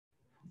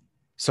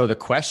So the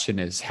question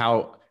is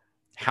how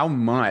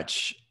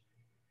much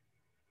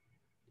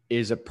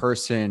is a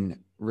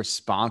person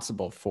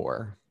responsible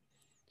for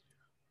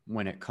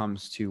when it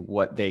comes to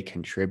what they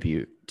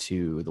contribute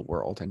to the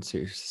world and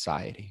to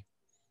society?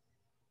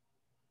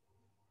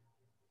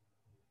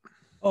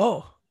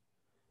 Oh,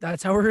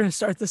 that's how we're going to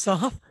start this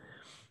off.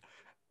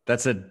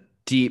 That's a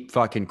deep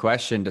fucking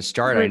question to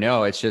start. I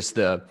know it's just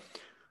kind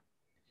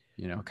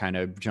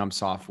of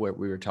jumps off what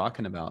we were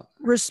talking about.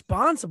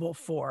 Responsible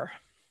for.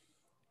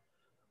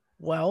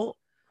 Well,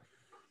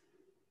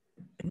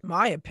 in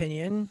my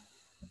opinion,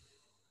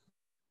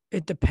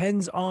 it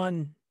depends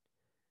on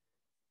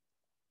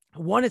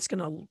one, it's going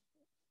to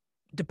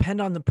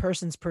depend on the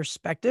person's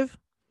perspective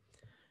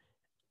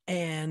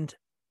and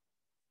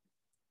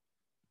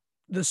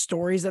the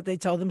stories that they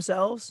tell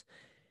themselves.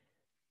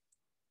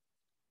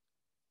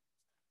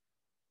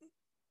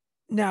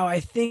 Now, I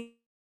think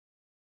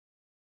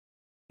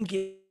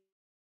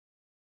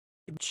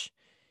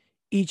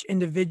each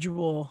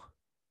individual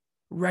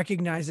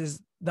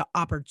recognizes the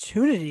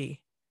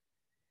opportunity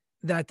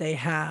that they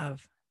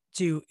have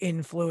to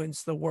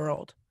influence the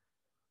world,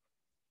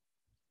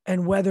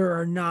 and whether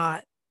or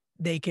not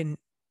they can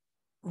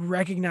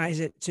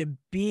recognize it to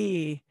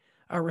be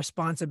a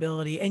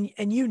responsibility.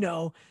 And you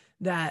know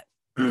that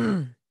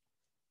I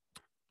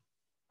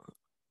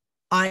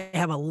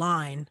have a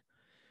line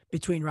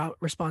between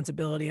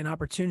responsibility and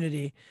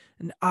opportunity,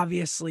 and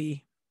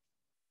obviously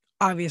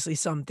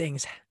some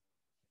things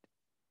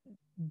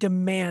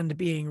demand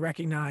being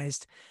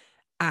recognized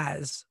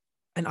as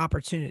an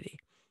opportunity,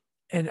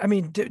 and I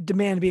mean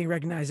demand being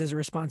recognized as a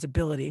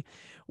responsibility,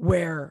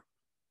 where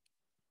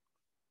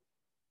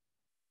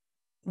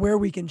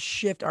we can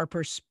shift our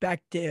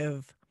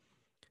perspective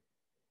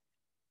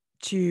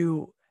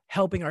to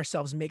helping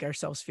ourselves make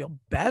ourselves feel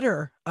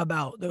better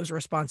about those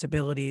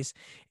responsibilities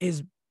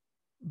is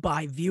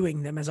by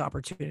viewing them as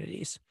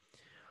opportunities.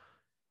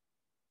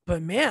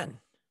 But man,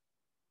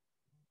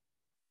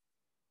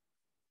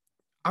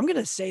 I'm going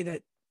to say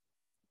that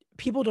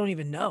people don't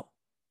even know.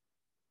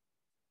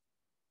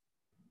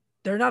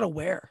 They're not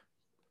aware.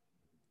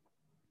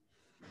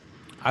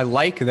 I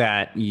like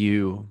that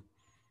you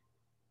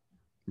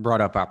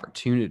brought up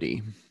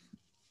opportunity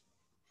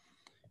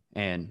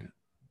and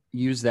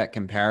use that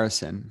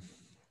comparison.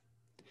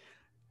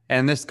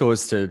 And this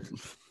goes to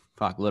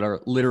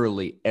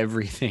literally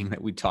everything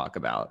that we talk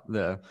about.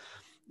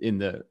 In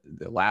the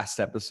last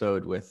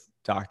episode with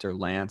Dr.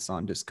 Lance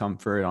on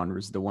discomfort,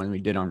 on the one we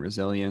did on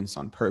resilience,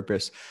 on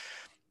purpose,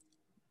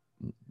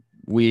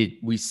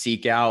 we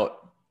seek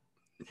out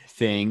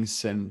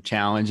things and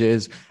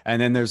challenges,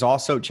 and then there's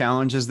also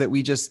challenges that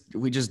we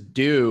just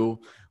do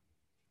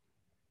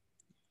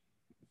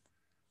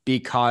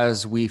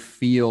because we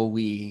feel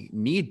we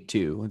need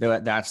to.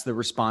 That's the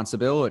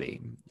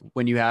responsibility.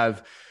 When you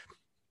have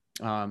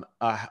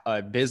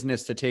a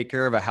business to take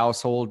care of, a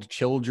household,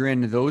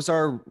 children, those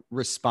are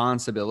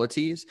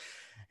responsibilities.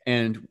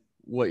 And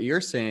what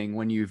you're saying,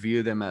 when you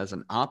view them as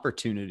an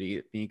opportunity,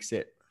 it makes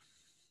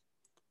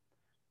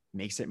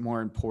it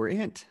more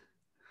important.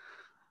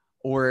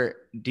 Or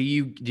do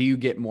you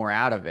get more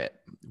out of it?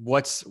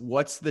 What's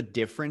the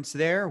difference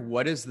there?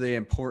 What is the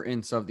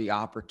importance of the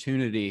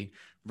opportunity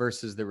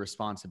versus the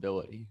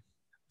responsibility?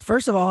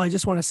 First of all, I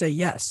just want to say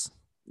yes.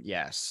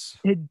 Yes.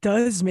 It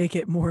does make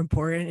it more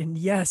important. And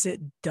yes, it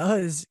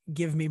does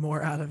give me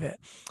more out of it.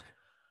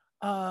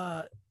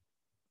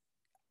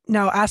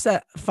 Now ask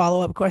that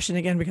follow-up question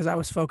again, because I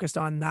was focused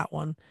on that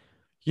one.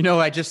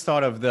 I just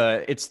thought of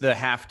it's the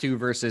have to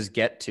versus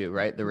get to,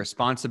 right? The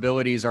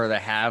responsibilities are the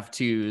have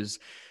tos,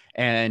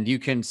 and you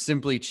can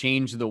simply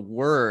change the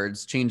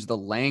words, change the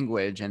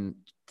language and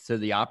to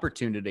the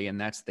opportunity.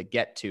 And that's the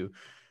get to,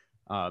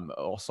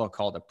 also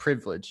called a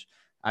privilege.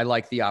 I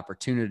like the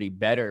opportunity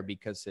better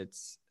because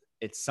it's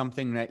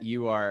something that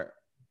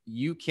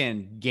you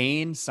can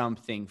gain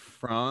something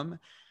from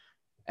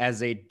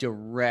as a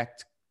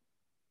direct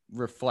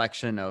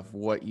reflection of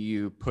what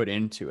you put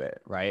into it,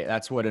 right?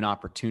 That's what an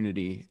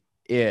opportunity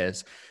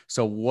is.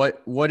 So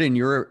what in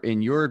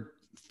your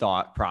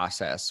thought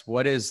process,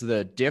 what is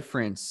the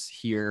difference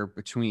here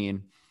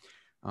between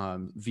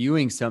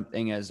viewing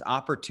something as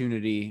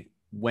opportunity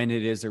when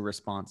it is a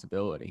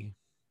responsibility?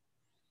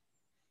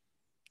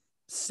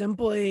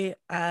 Simply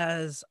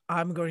as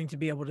I'm going to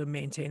be able to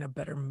maintain a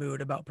better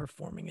mood about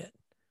performing it.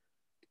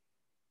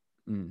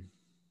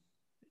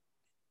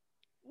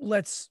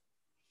 Let's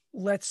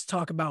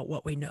talk about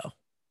what we know.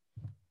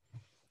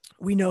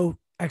 We know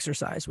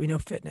exercise, we know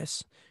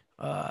fitness,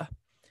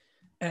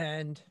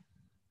 and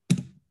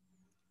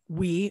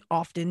we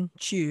often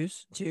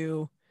choose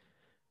to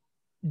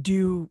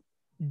do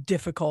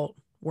difficult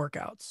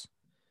workouts.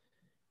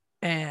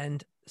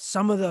 And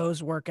some of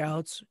those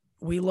workouts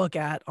we look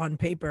at on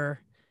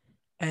paper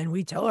and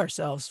we tell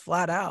ourselves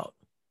flat out,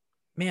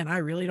 man, I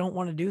really don't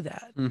want to do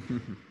that.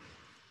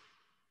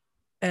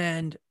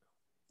 And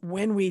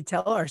when we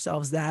tell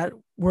ourselves that,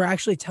 we're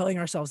actually telling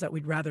ourselves that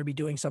we'd rather be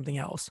doing something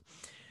else.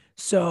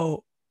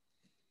 So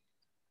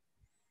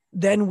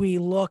then we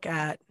look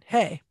at,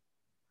 hey,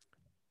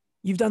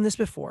 you've done this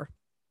before.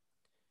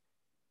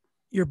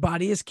 your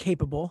body is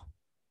capable.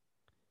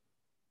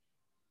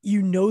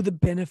 You know the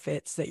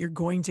benefits that you're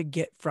going to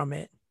get from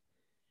it.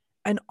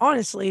 And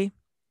honestly,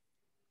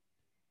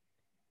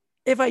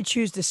 if I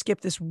choose to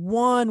skip this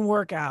one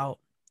workout,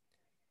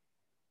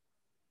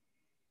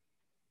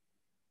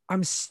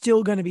 I'm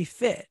still going to be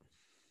fit.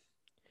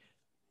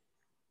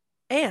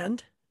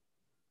 And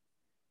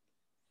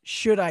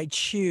should I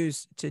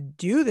choose to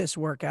do this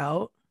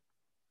workout,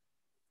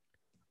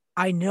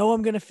 I know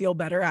I'm going to feel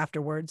better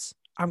afterwards.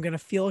 I'm going to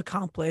feel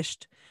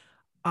accomplished.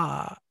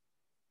 I'm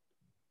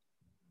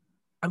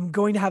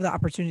going to have the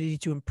opportunity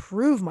to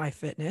improve my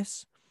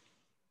fitness.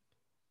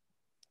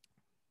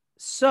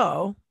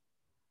 So,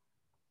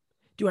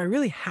 do I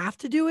really have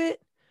to do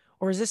it?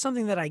 Or is this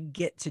something that I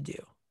get to do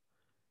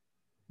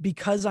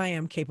because I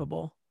am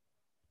capable,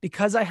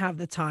 because I have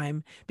the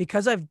time,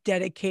 because I've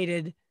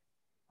dedicated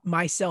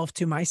myself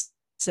to myself?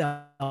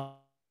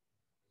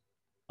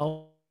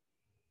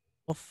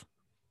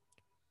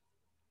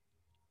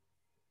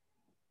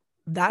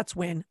 That's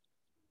when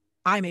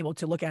I'm able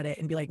to look at it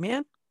and be like,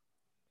 man,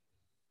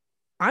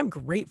 I'm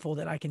grateful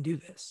that I can do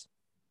this.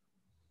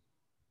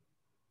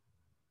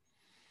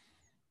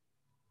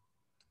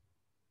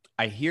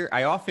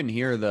 I often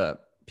hear the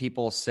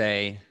people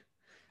say,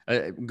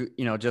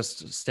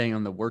 just staying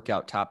on the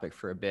workout topic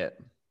for a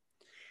bit.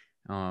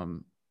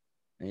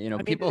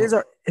 People,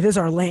 it is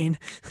our lane.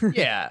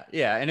 yeah.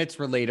 And it's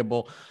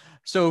relatable.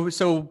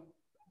 So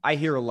I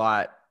hear a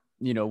lot,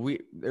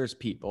 there's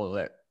people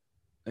that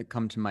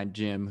come to my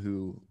gym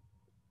who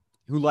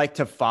like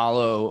to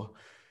follow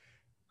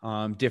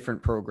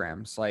different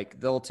programs. Like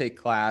they'll take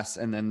class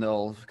and then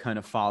they'll kind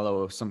of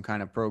follow some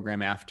kind of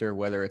program after,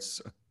 whether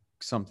it's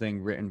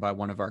something written by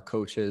one of our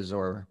coaches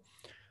or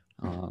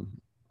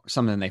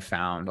something they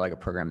found, like a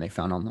program they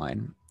found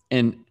online.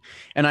 And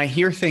I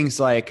hear things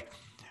like,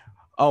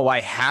 oh,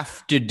 I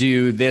have to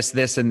do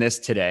this, and this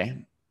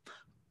today.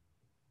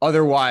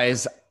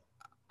 Otherwise,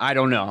 I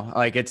don't know.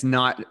 Like it's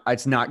not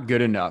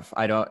good enough.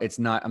 I'm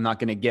not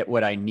going to get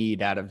what I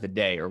need out of the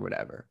day or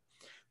whatever.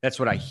 That's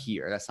what I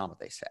hear. That's not what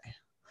they say.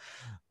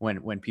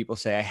 When people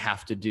say I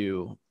have to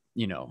do,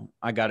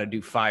 I got to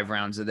do 5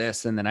 rounds of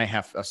this, and then I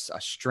have a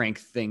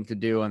strength thing to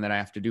do, and then I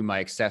have to do my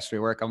accessory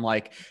work. I'm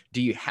like,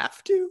 do you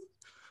have to?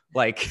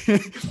 Like,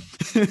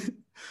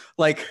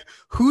 like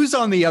who's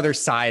on the other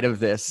side of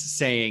this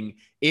saying,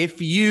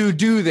 if you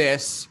do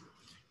this,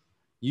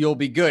 you'll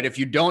be good. If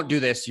you don't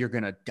do this, you're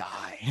going to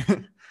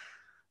die.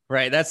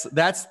 Right. That's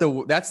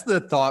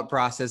the thought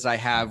process I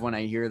have when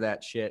I hear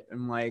that shit.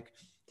 I'm like,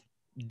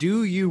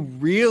 do you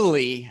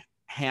really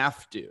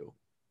have to?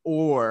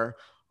 Or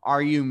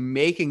are you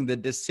making the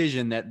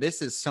decision that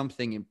this is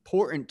something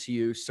important to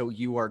you, so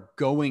you are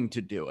going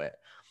to do it?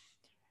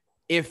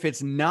 If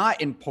it's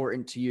not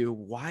important to you,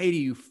 why do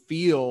you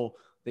feel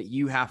that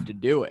you have to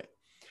do it?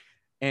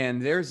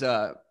 And there's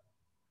a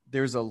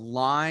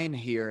line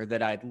here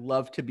that I'd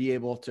love to be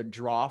able to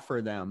draw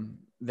for them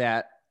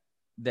that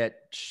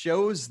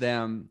shows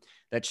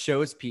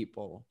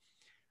people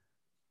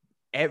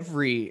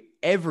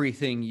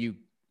everything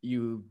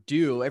you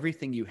do,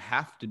 everything you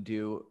have to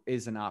do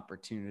is an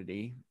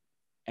opportunity.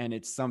 And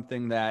it's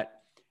something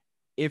that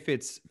if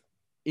it's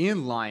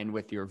in line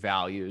with your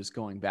values,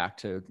 going back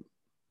to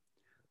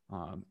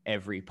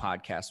every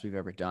podcast we've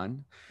ever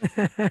done,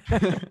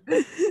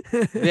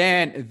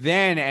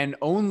 then and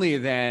only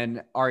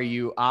then are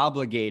you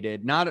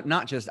obligated,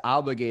 not just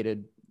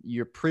obligated,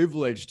 you're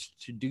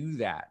privileged to do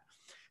that.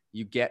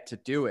 You get to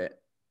do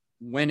it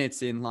when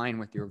it's in line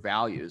with your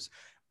values.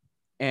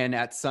 And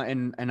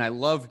I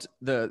loved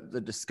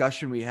the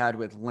discussion we had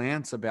with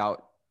Lance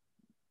about,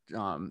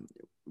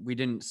 we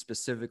didn't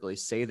specifically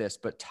say this,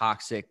 but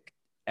toxic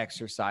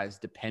exercise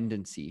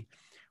dependency,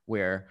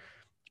 where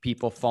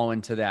people fall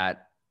into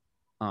that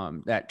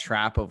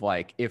trap of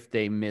like, if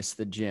they miss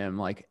the gym,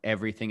 like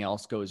everything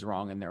else goes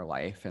wrong in their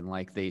life. And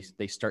like they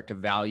start to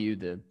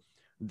value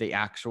the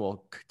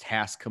actual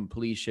task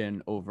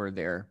completion over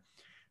their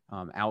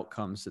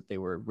outcomes that they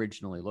were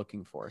originally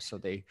looking for. So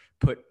they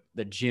put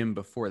the gym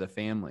before the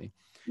family.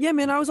 Yeah,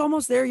 man, I was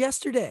almost there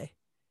yesterday.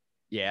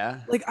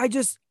 Yeah. Like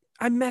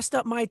I messed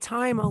up my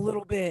time a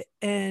little bit,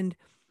 and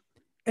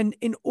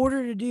in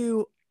order to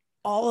do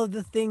all of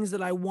the things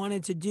that I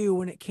wanted to do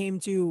when it came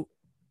to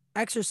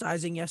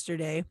exercising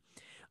yesterday,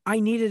 I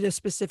needed a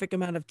specific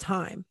amount of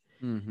time.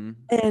 Mm-hmm.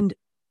 And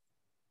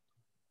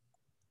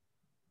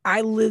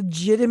I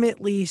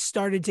legitimately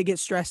started to get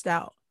stressed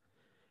out.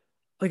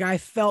 Like I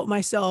felt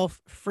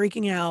myself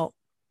freaking out.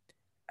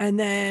 And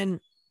then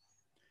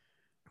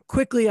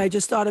quickly I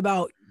just thought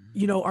about,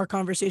 our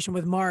conversation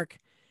with Mark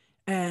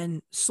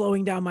and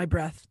slowing down my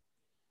breath.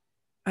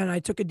 And I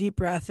took a deep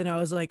breath and I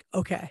was like,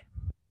 okay,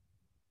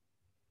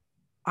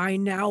 I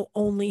now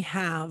only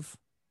have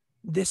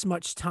this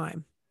much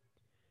time.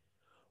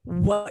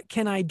 What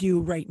can I do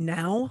right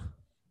now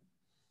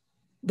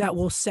that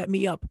will set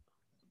me up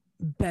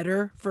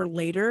better for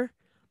later?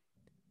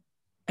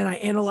 And I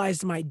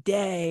analyzed my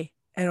day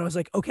and I was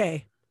like,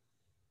 okay,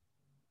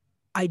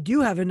 I do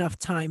have enough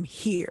time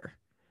here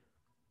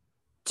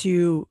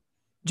to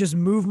just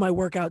move my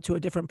workout to a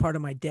different part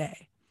of my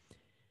day.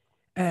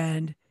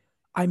 And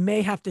I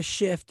may have to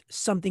shift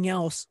something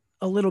else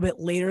a little bit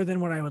later than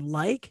what I would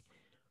like.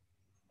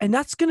 And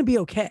that's going to be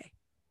okay.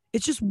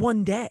 It's just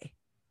one day,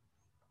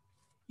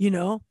 you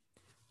know?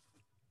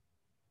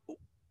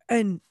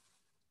 And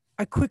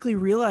I quickly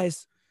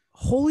realized,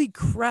 holy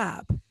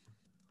crap,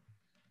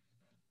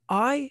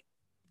 I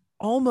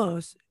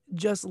almost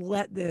just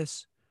let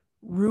this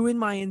ruin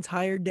my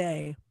entire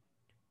day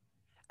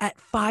at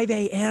 5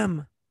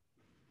 a.m.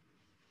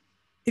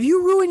 If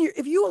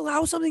you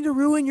allow something to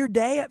ruin your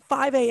day at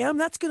 5 a.m.,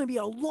 that's going to be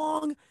a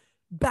long,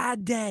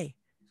 bad day.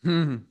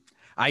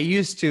 I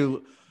used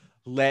to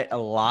let a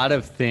lot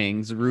of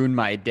things ruin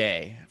my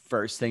day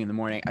first thing in the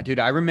morning. Dude,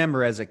 I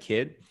remember as a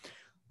kid,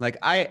 like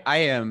I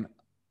am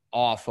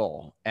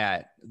awful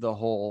at the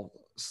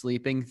whole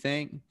sleeping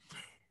thing.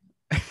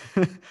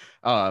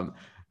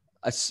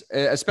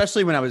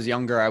 Especially when I was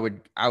younger, I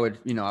would, I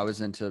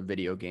was into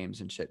video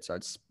games and shit. So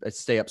I'd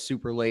stay up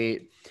super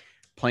late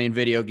playing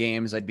video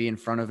games. I'd be in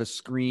front of a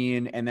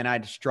screen and then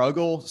I'd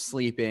struggle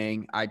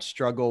sleeping. I'd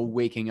struggle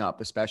waking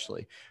up,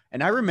 especially.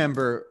 And I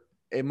remember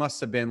it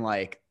must've been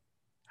like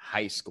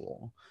high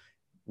school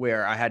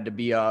where I had to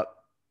be up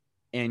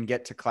and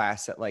get to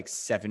class at like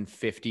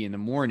 7:50 in the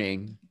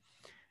morning.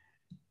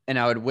 And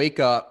I would wake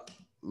up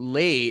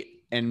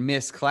late and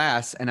miss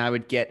class and I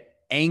would get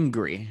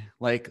angry,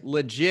 like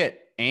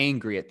legit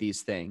angry at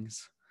these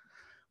things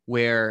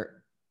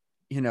where,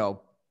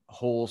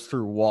 holes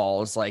through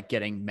walls, like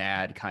getting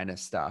mad kind of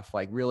stuff,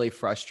 like really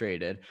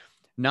frustrated.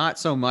 Not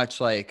so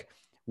much like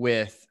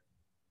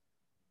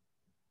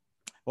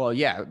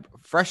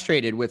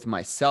frustrated with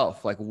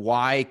myself. Like,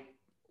 why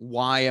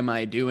am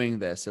I doing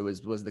this? It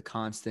was the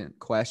constant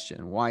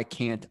question. Why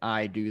can't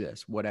I do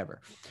this?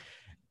 Whatever.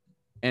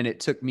 And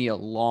it took me a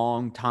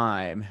long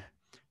time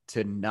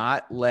to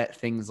not let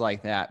things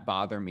like that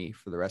bother me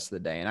for the rest of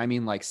the day. And I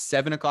mean, like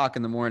 7 o'clock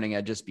in the morning,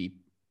 I'd just be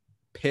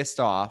pissed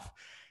off.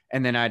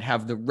 And then I'd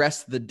have the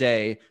rest of the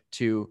day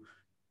to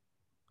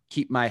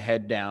keep my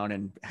head down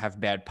and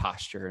have bad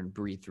posture and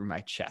breathe through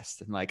my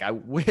chest. And like, I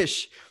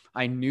wish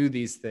I knew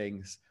these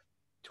things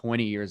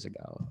 20 years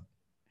ago,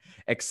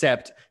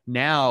 except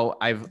now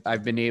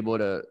I've been able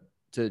to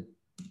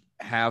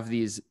have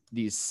these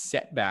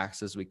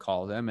setbacks, as we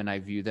call them. And I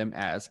view them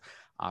as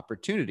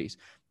opportunities.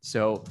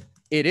 So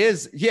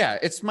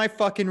it's my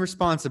fucking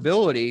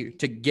responsibility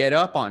to get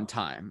up on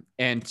time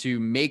and to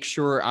make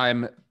sure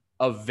I'm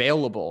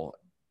available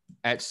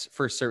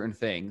for certain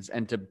things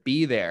and to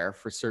be there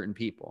for certain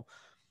people.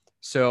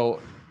 So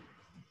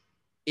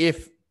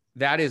if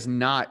that is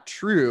not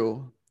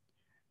true,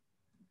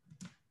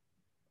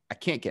 I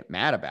can't get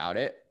mad about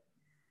it.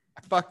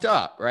 I fucked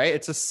up, right?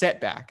 It's a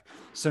setback.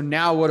 So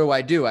now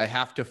what do? I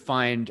have to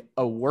find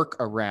a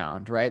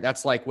workaround, right?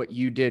 That's like what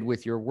you did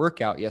with your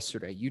workout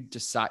yesterday.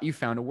 You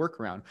found a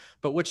workaround.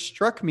 But what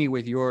struck me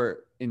with your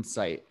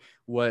insight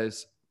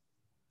was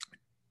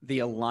the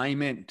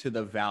alignment to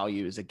the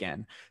values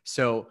again.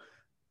 So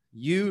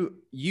you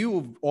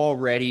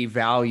already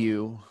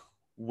value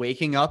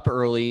waking up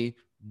early,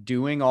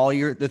 doing all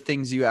the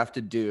things you have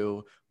to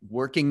do.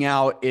 Working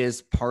out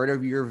is part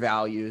of your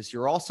values.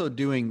 You're also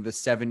doing the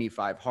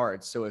 75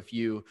 hard. So if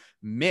you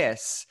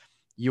miss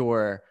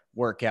your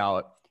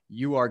workout,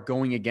 you are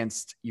going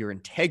against your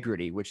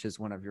integrity, which is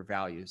one of your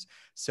values.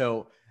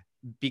 So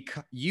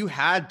because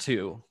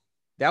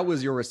that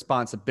was your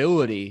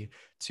responsibility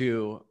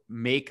to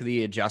make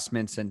the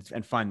adjustments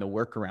and find the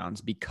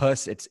workarounds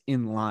because it's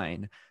in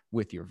line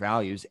with your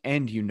values.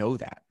 And you know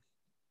that.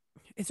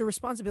 It's a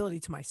responsibility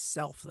to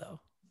myself,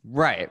 though.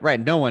 Right.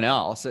 No one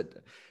else.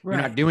 You're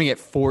not doing it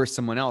for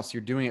someone else.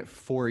 You're doing it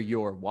for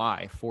your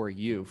why, for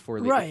you,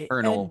 for the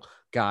eternal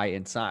guy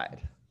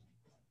inside.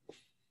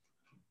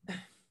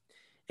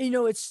 I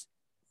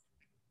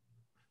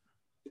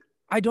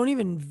don't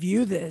even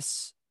view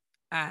this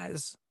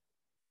as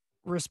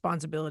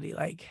responsibility.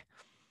 Like,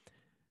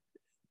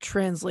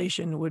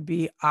 translation would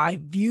be, I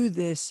view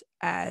this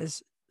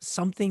as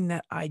something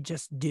that I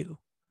just do.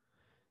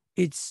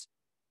 It's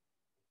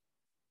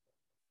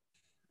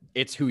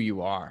who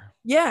you are.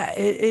 Yeah,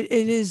 it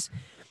is.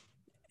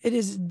 It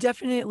is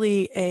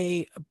definitely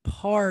a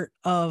part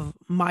of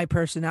my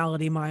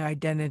personality, my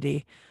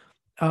identity.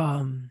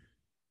 And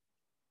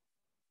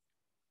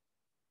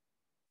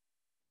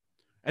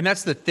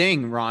that's the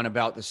thing, Ron,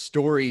 about the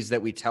stories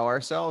that we tell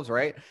ourselves,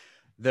 right?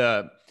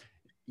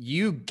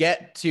 You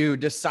get to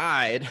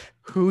decide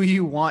who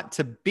you want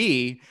to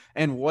be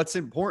and what's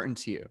important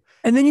to you.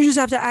 And then you just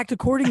have to act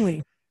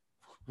accordingly.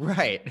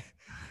 Right.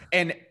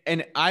 And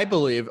I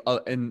believe,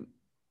 and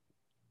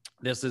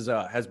this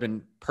has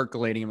been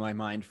percolating in my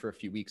mind for a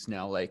few weeks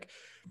now, like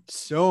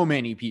so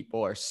many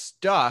people are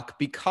stuck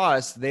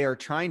because they are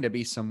trying to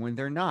be someone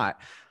they're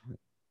not,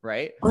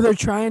 right? Or they're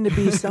trying to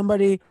be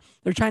somebody,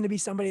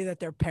 that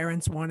their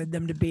parents wanted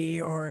them to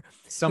be, or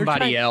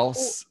somebody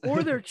else.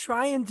 Or they're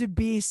trying to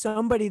be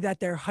somebody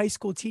that their high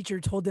school teacher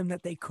told them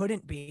that they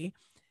couldn't be.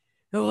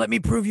 Oh, let me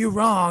prove you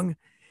wrong.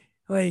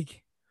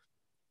 Like,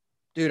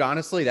 Dude,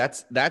 honestly,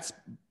 that's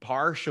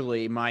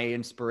partially my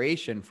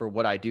inspiration for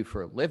what I do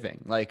for a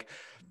living. Like,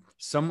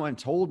 someone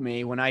told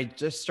me when I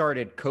just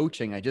started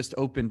coaching, I just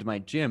opened my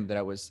gym, that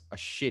I was a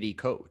shitty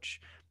coach.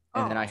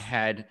 And then Oh,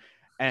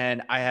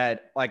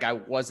 I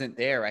wasn't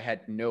there. I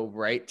had no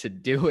right to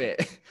do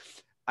it.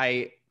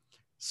 I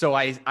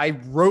I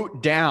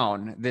wrote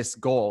down this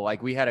goal.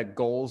 Like, we had a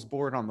goals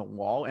board on the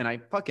wall, and I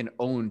fucking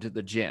owned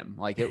the gym.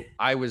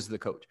 I was the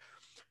coach,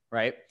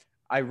 right?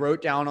 I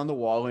wrote down on the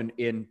wall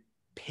in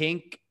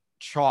pink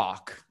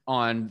chalk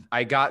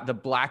I got the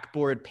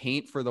blackboard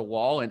paint for the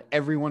wall, and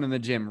everyone in the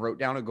gym wrote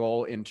down a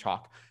goal in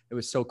chalk. It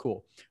was so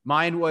cool.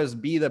 Mine was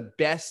be the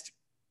best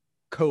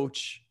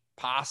coach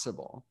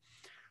possible.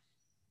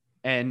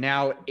 And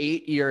now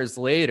 8 years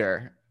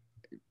later,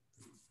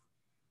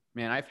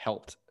 man, I've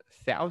helped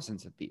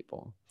thousands of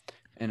people.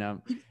 And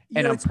I'm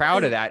proud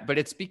funny. of that, but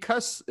it's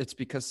because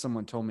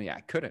someone told me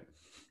I couldn't.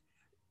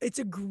 It's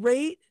a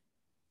great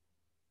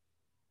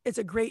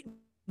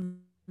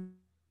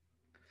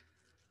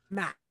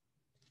match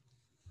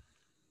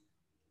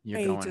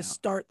You're going to out.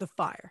 start the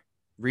fire.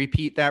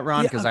 Repeat that,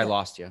 Ron, because okay. I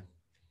lost you.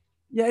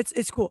 Yeah,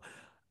 it's cool.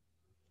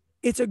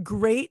 It's a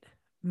great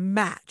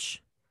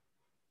match,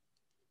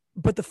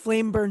 but the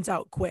flame burns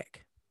out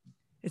quick.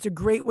 It's a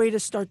great way to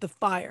start the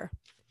fire.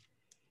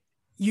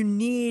 You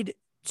need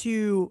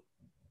to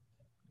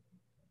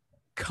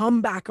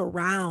come back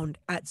around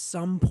at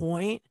some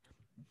point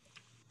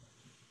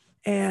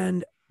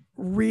and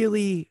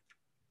really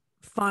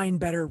find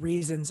better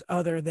reasons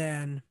other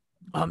than,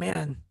 oh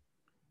man,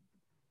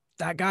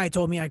 that guy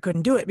told me I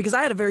couldn't do it. Because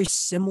I had a very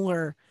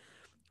similar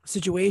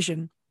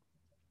situation.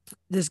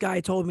 This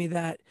guy told me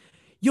that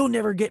you'll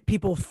never get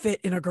people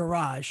fit in a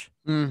garage.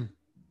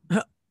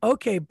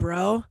 Okay,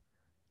 bro.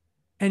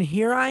 And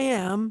here I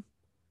am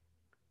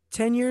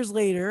 10 years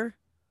later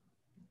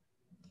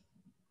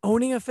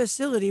owning a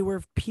facility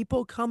where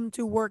people come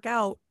to work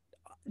out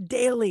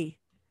daily.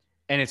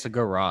 And it's a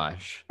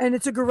garage. And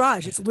it's a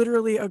garage. It's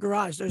literally a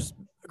garage. There's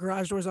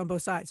garage doors on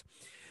both sides.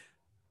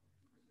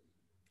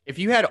 If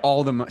you had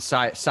all the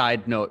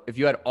side note, if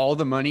you had all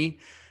the money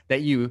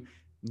that you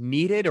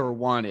needed or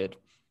wanted,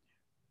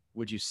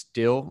 would you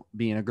still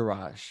be in a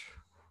garage?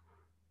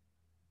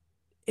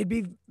 It'd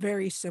be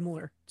very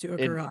similar to a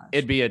garage.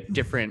 It'd be a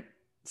different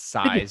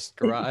sized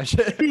garage.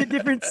 It'd be a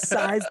different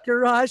sized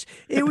garage.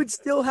 It would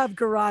still have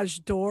garage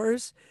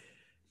doors.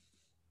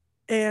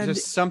 And there's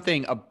just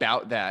something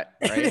about that,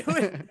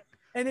 right?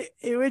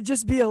 it would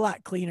just be a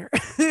lot cleaner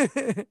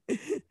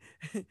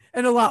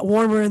and a lot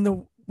warmer in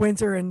the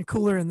winter and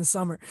cooler in the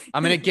summer.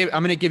 I'm gonna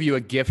give you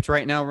a gift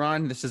right now,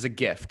 Ron. This is a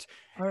gift.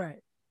 All right.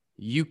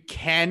 You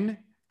can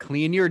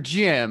clean your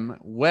gym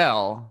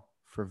well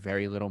for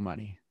very little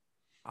money.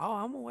 Oh,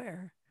 I'm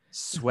aware.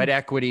 Sweat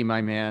equity,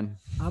 my man.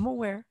 I'm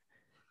aware.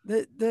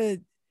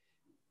 The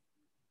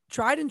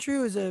Tried and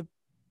True is a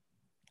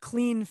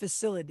clean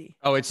facility.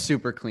 Oh, it's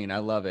super clean. I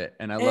love it.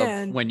 And I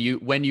love when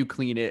you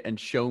clean it and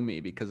show me,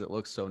 because it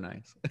looks so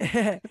nice.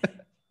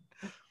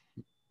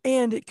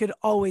 And it could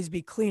always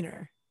be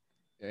cleaner.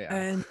 Yeah.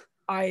 And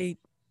I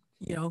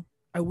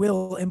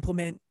will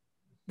implement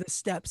the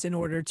steps in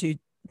order to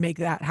make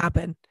that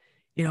happen.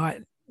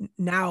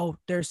 Now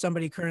there's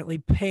somebody currently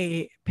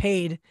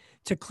paid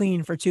to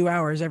clean for 2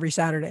 hours every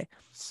Saturday.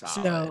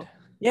 Solid. So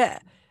yeah.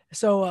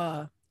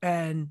 So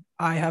and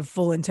I have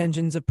full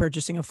intentions of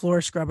purchasing a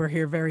floor scrubber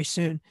here very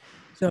soon.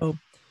 So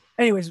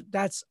anyways,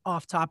 that's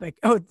off topic.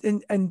 Oh,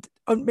 and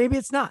maybe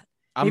it's not.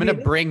 I'm going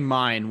to bring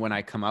mine when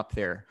I come up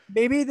there.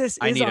 Maybe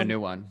I need a new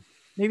one.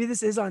 Maybe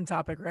this is on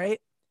topic, right?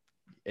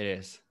 It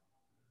is.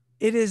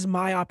 It is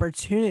my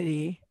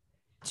opportunity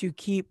to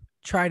keep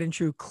Tried and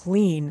True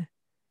clean.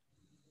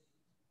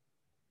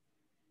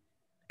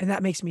 And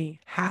that makes me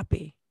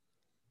happy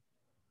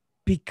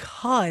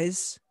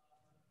because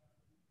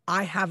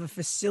I have a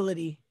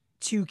facility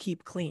to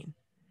keep clean.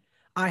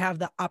 I have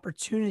the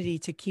opportunity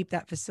to keep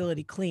that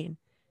facility clean.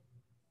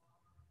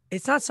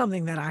 It's not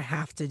something that I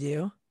have to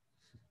do.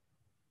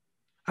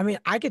 I mean,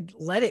 I could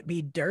let it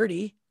be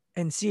dirty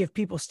and see if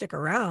people stick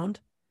around,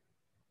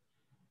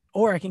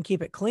 or I can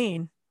keep it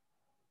clean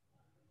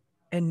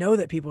and know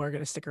that people are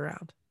going to stick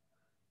around.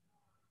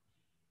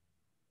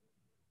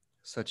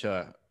 Such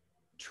a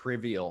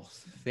trivial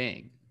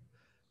thing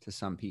to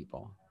some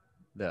people.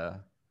 The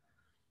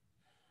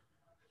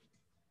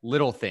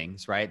little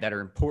things, right, that are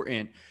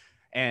important,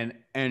 and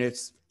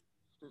it's,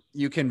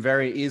 you can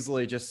very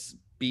easily just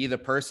be the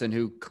person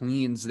who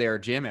cleans their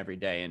gym every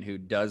day and who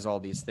does all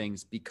these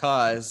things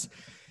because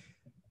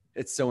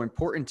it's so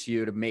important to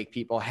you to make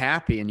people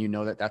happy, and you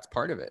know that that's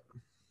part of it.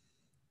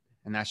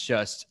 And that's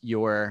just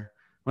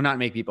not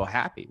make people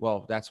happy.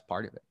 Well, that's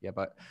part of it. Yeah.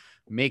 But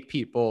make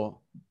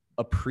people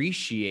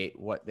appreciate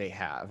what they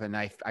have. And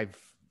I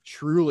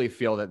truly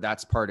feel that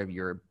that's part of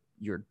your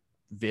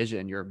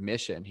vision, your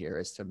mission here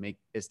is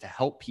to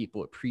help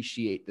people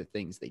appreciate the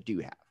things they do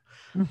have.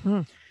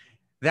 Mm-hmm.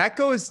 That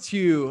goes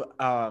to,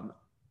 and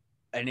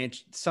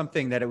it's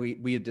something that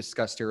we had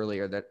discussed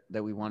earlier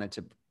that we wanted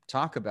to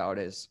talk about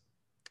is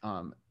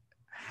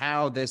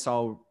how this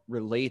all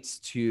relates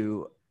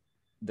to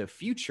the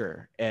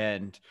future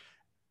and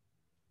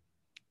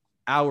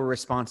our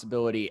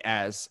responsibility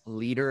as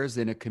leaders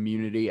in a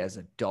community, as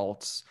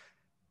adults,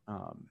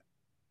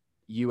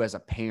 you as a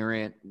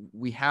parent.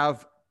 We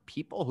have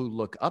people who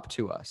look up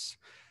to us,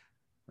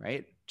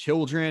 right?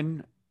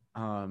 Children,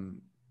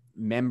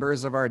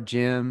 members of our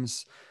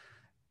gyms.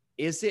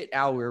 Is it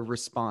our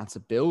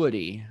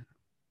responsibility?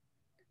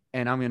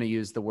 And I'm going to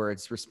use the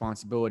words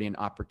responsibility and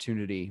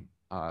opportunity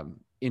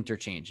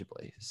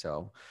interchangeably.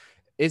 So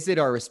is it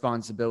our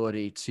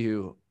responsibility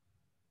to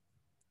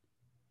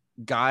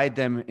guide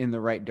them in the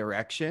right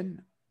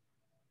direction?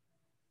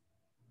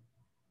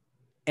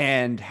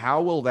 And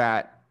how will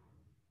that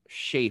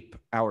shape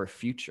our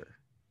future?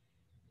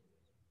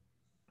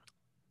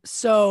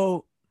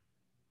 So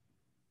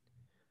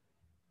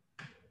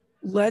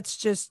let's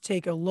just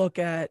take a look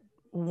at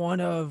one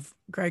of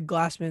Greg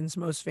Glassman's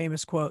most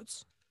famous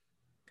quotes.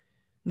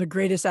 The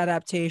greatest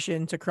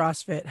adaptation to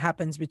CrossFit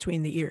happens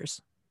between the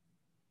ears.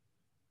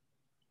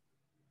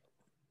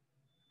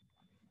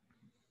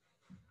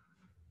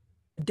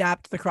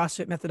 Adapt the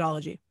CrossFit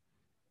methodology.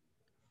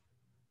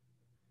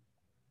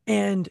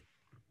 And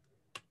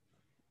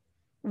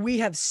we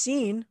have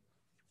seen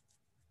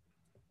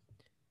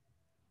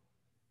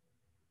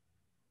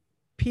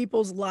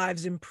people's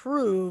lives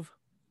improve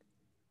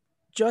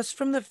just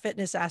from the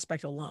fitness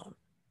aspect alone.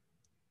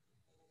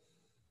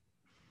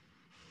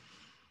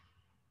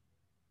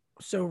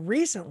 So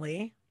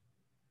recently,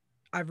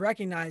 I've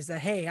recognized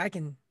that, hey, I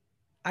can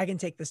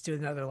take this to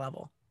another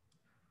level.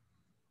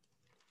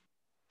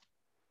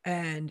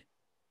 And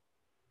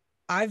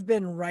I've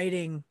been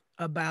writing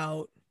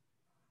about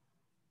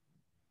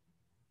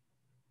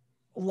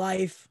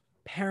life,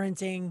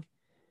 parenting,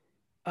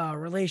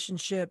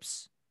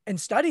 relationships,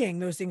 and studying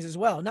those things as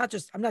well. I'm not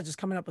just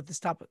coming up with this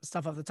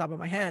stuff off the top of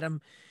my head.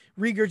 I'm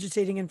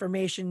regurgitating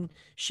information,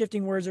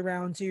 shifting words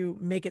around to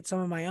make it some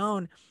of my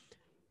own.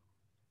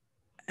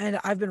 And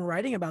I've been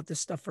writing about this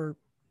stuff for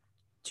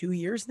 2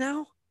 years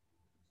now,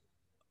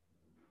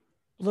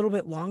 a little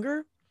bit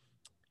longer.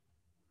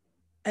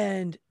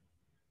 And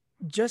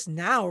just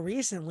now,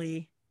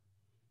 recently,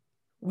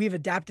 we've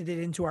adapted it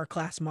into our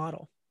class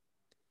model.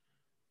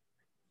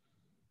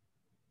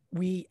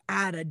 We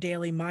add a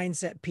daily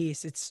mindset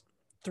piece. It's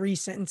 3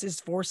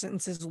 sentences, 4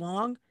 sentences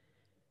long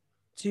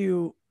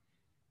to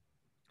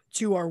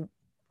our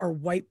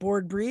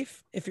whiteboard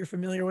brief. If you're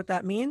familiar with what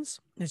that means,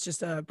 it's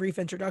just a brief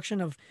introduction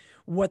of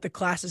what the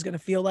class is going to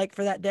feel like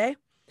for that day.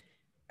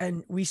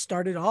 And we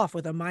started off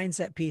with a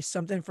mindset piece,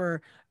 something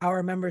for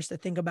our members to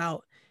think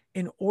about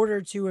in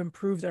order to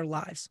improve their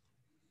lives.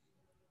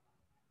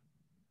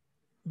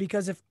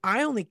 Because if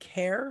I only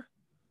care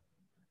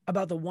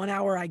about the 1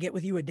 hour I get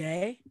with you a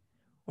day,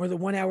 or the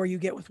 1 hour you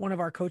get with one of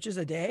our coaches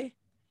a day,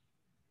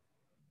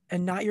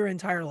 and not your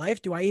entire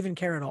life, do I even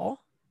care at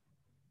all?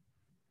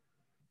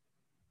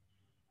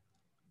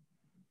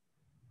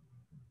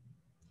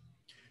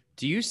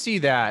 Do you see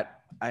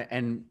that?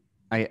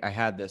 I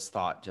had this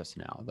thought just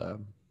now,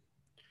 the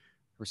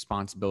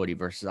responsibility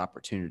versus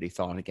opportunity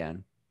thought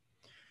again.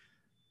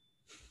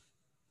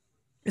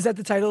 Is that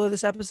the title of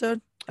this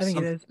episode? I think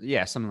it is.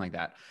 Yeah, something like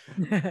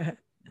that.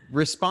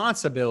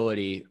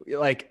 Responsibility,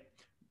 like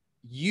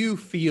do you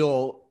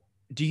feel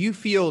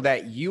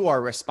that you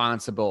are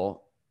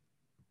responsible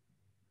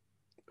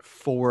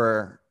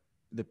for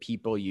the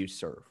people you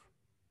serve?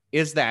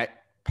 Is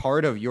that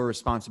part of your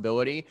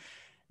responsibility?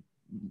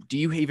 Do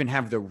you even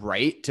have the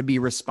right to be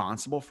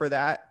responsible for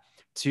that?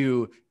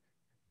 To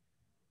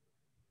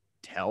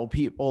tell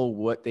people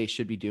what they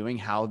should be doing,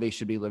 how they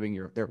should be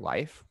living their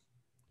life?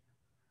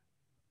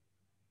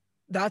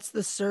 That's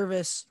the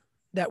service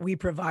that we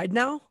provide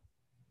now.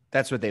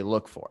 That's what they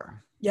look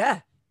for.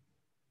 Yeah.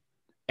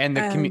 And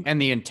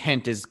the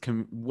intent is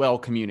well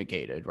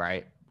communicated,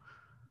 right?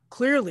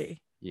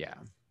 Clearly. Yeah.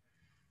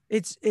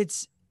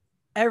 It's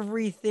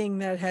everything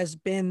that has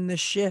been the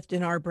shift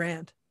in our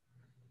brand.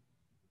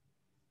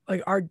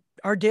 Like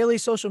our daily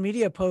social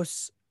media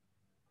posts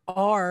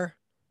are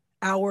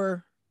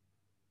our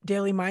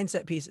daily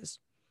mindset pieces.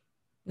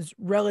 It's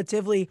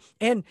relatively,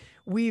 and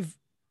we've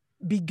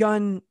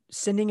begun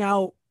sending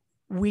out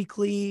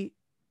weekly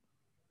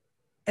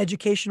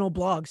educational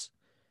blogs.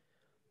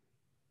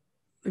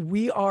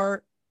 We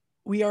are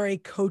a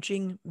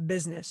coaching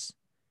business.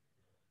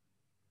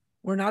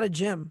 We're not a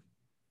gym.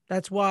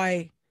 That's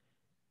why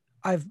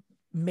I've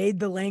made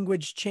the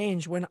language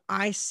change. When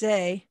I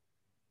say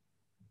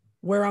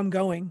where I'm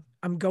going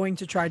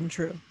to Tried and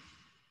True.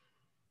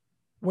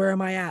 Where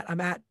am I at? I'm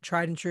at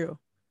Tried and True.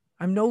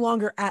 I'm no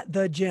longer at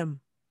the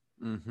gym.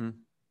 Mm-hmm.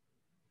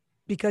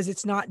 Because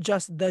it's not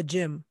just the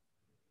gym.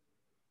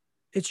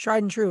 It's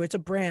Tried and True. It's a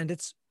brand.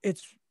 It's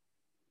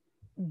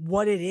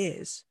what it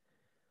is.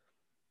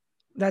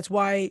 That's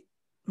why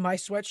my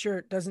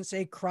sweatshirt doesn't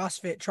say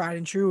CrossFit Tried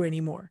and True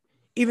anymore,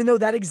 even though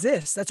that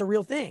exists. That's a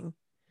real thing.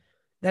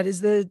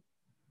 That's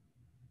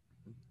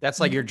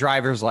like your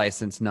driver's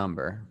license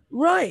number.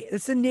 Right.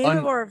 It's the name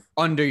of our,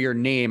 under your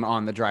name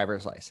on the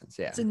driver's license.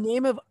 Yeah. It's the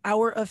name of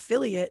our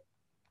affiliate.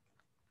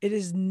 It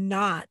is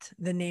not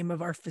the name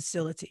of our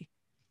facility.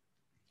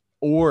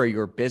 or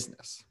your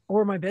business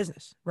or my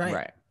business.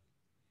 Right.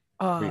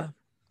 Right.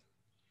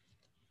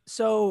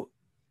 So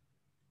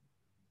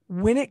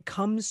when it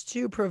comes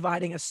to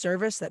providing a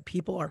service that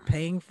people are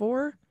paying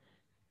for,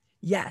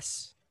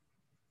 yes,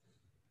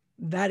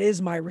 that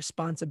is my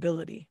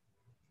responsibility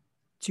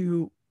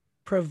to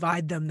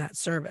provide them that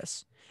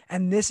service.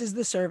 And this is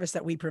the service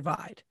that we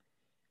provide.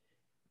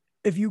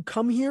 If you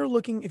come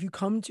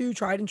to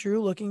Tried and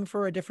True looking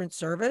for a different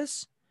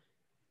service,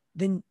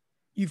 then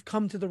you've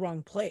come to the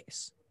wrong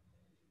place.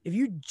 If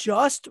you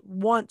just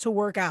want to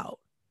work out,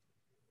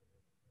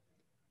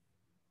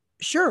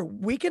 sure,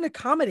 we can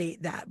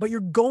accommodate that, but you're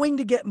going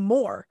to get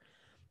more.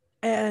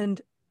 And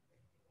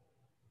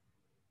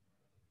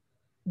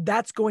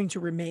that's going to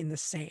remain the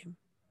same.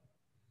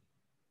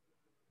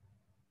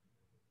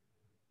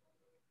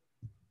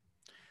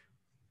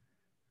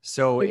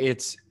 So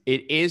it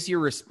is your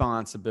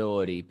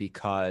responsibility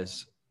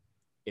because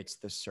it's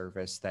the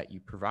service that you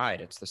provide.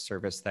 It's the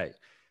service that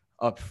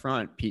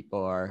upfront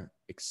people are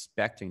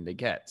expecting to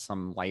get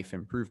some life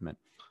improvement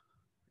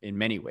in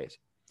many ways.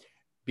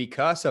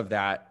 Because of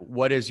that,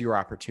 what is your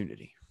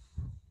opportunity?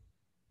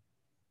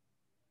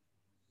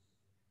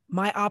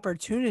 My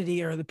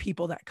opportunity are the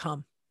people that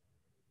come,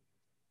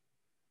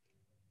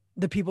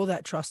 the people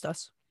that trust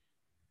us.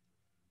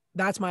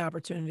 That's my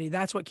opportunity.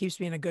 That's what keeps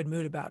me in a good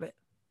mood about it.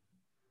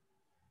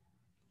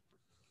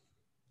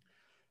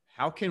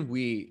 How can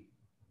we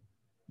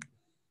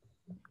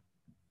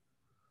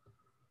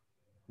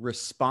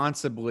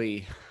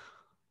responsibly,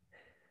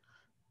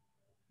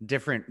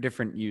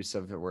 different use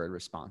of the word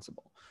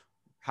responsible,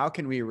 how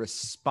can we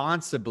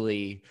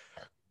responsibly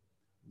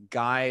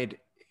guide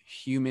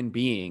human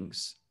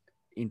beings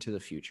into the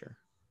future?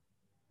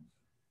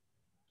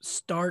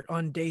 Start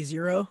on day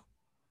 0.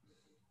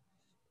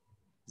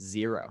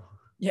 0.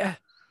 Yeah.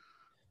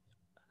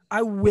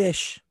 I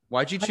wish.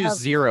 Why'd you choose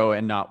 0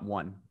 and not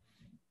 1?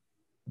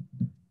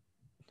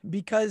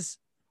 Because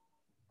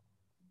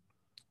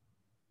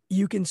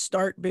you can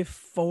start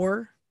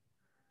before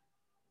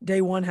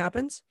day 1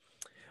 happens.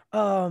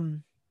 I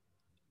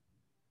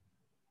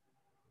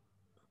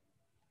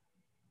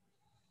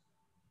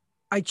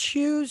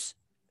choose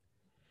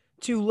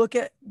to look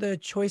at the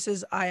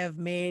choices I have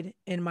made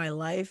in my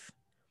life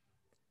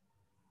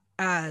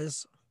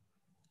as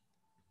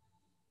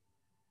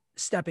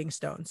stepping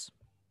stones.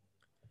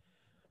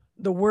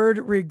 The word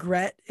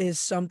regret is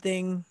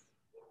something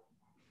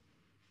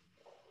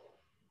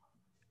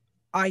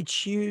I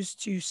choose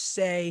to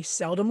say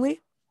seldomly.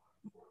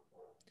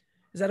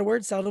 Is that a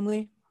word?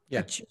 Seldomly?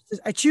 Yeah.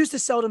 I choose to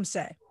seldom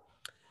say.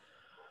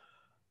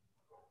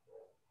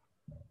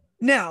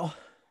 Now,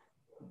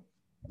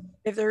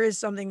 if there is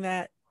something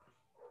that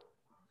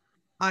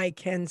I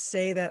can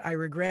say that I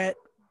regret,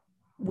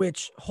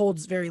 which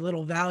holds very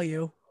little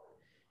value,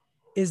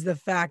 is the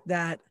fact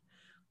that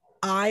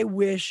I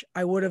wish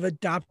I would have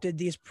adopted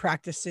these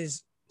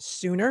practices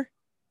sooner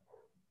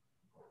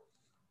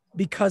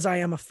because I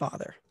am a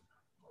father.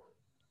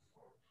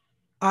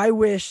 I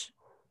wish.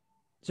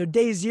 So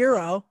day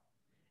 0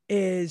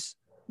 is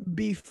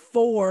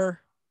before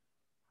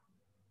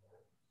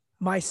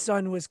my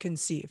son was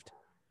conceived.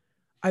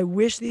 I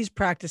wish these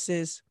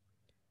practices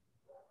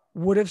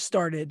would have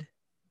started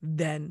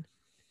then,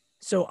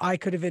 so I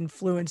could have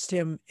influenced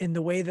him in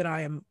the way that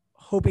I am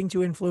hoping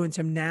to influence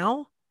him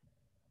now.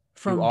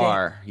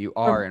 You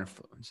are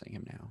influencing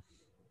him now.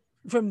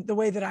 From the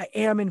way that I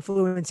am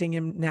influencing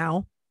him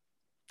now.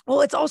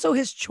 Well, it's also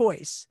his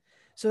choice,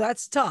 so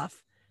that's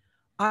tough.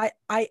 I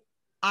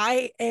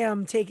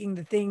am taking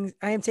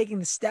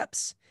the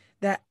steps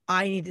that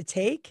I need to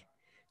take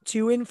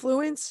to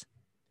influence.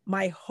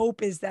 My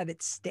hope is that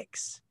it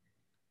sticks.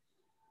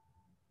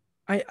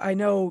 I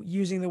know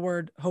using the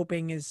word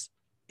hoping is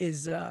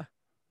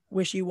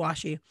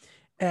wishy-washy,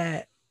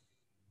 yet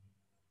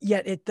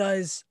it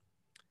does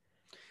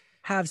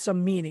have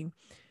some meaning.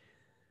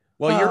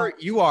 Well,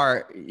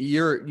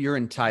 you're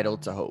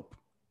entitled to hope.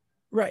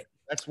 Right.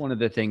 That's one of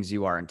the things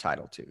you are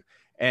entitled to.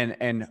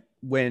 And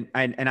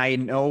I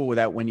know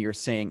that when you're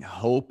saying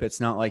hope, it's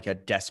not like a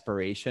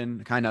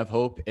desperation kind of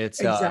hope. It's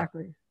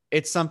exactly.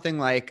 It's something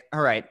like,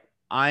 all right,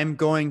 I'm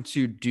going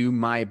to do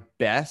my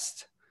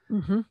best.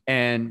 Mm-hmm.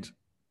 And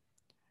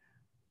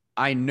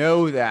I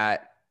know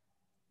that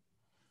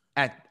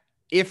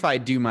if I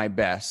do my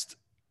best,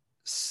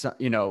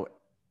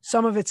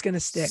 some of it's going to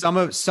stick.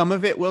 Some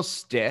of it will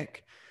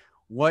stick.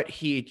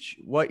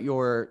 What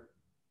your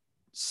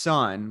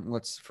son,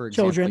 for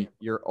example,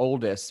 your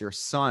oldest, your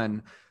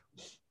son,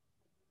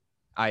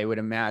 I would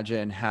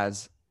imagine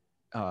has,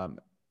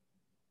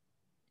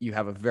 you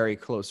have a very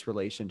close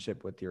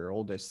relationship with your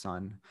oldest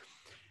son,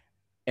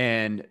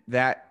 and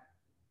that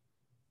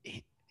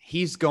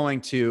he's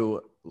going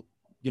to,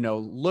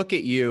 look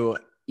at you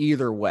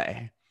either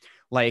way.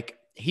 Like,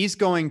 he's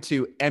going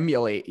to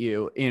emulate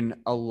you in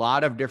a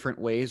lot of different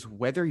ways,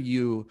 whether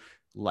you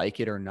like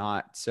it or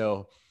not.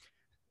 So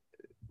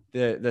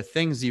the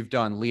things you've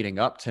done leading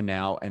up to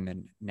now, and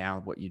then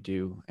now what you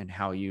do and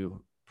how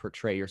you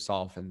portray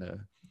yourself and the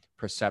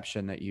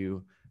perception that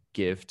you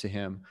give to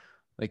him,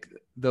 Like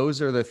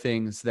those are the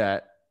things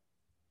that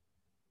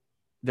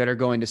are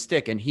going to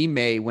stick. And he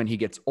may, when he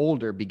gets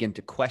older, begin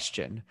to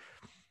question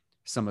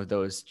some of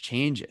those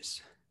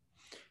changes.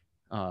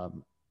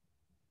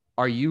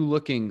 Are you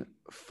looking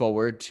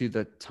forward to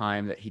the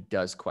time that he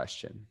does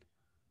question?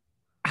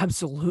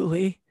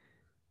 Absolutely.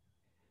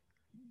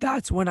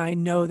 That's when I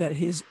know that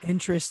his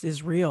interest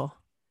is real.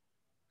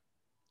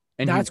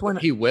 And That's when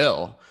he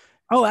will.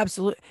 Oh,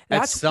 absolutely.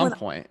 At some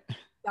point.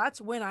 That's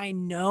when I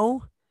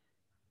know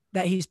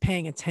that he's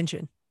paying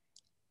attention.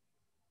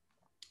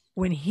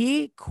 When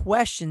he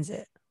questions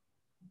it,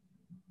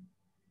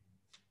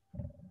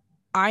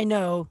 I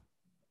know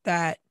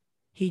that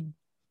he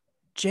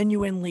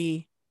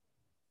genuinely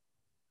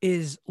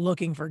is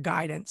looking for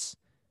guidance,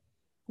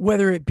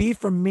 whether it be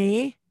from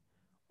me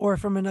or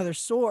from another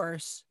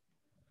source.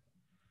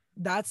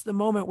 That's the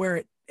moment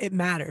where it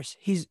matters.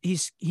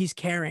 He's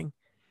caring.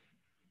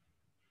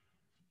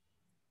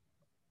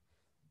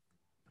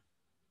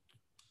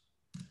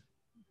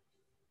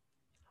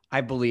 I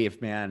believe,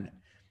 man,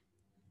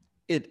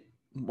 it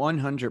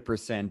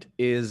 100%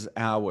 is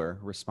our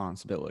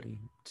responsibility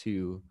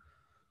to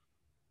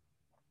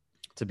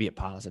be a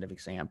positive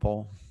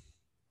example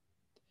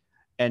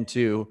and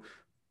to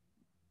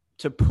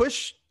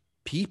push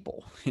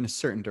people in a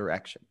certain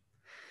direction.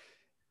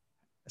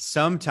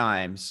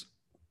 Sometimes,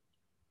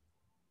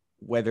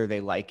 whether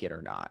they like it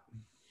or not.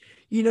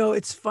 You know,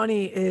 it's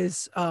funny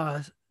is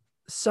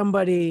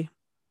somebody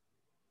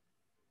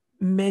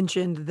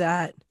mentioned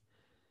that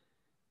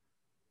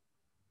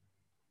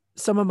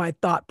some of my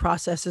thought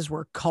processes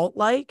were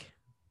cult-like.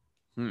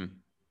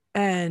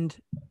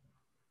 And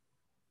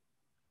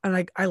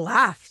I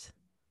laughed.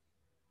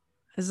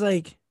 I was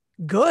like,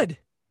 good. I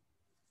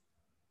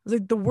was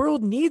like, the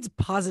world needs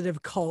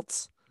positive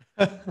cults.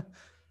 Because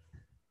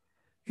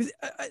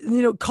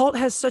cult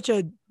has such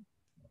a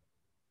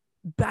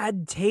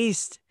bad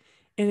taste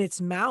in its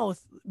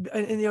mouth,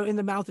 in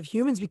the mouth of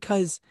humans,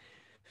 because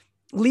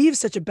leaves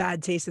such a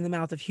bad taste in the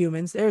mouth of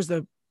humans. There's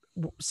the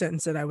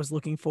sentence that I was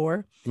looking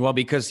for. Well,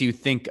 because you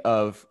think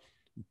of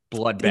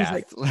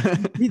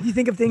bloodbath. You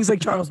think of things like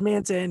Charles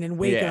Manson and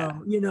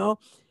Waco,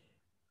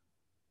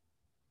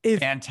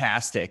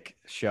 Fantastic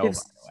show, by the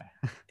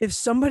way. If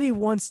somebody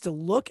wants to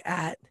look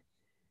at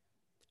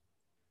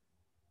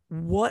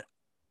what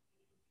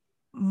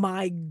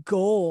my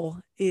goal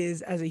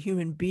is as a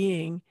human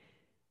being,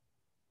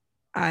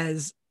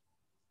 as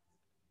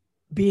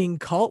being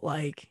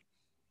cult-like,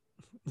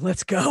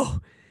 let's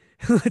go.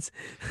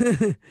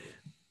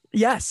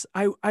 Yes,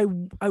 I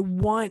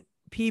want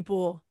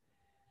people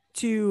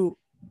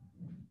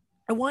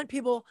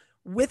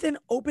with an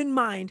open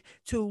mind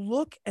to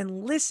look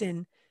and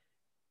listen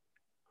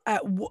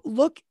at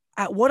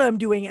what I'm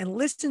doing and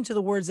listen to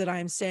the words that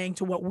I'm saying,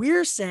 to what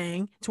we're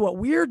saying, to what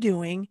we're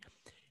doing,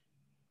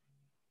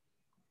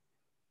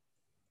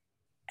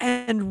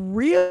 and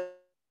realize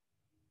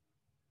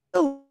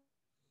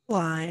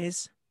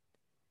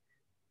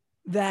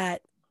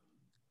that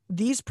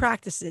these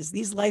practices,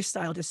 these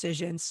lifestyle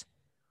decisions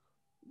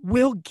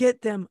will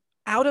get them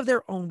out of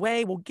their own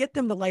way, will get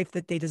them the life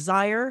that they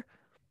desire,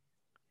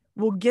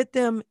 will get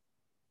them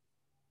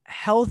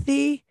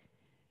healthy,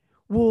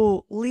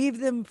 will leave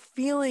them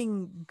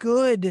feeling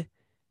good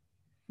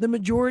the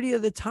majority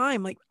of the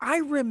time. Like I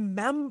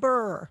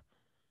remember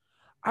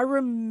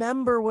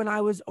when I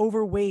was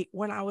overweight,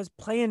 when I was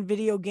playing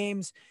video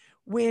games,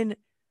 when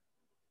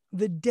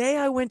the day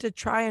I went to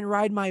try and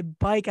ride my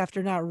bike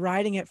after not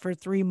riding it for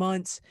 3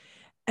 months,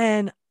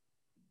 and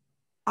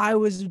I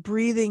was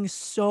breathing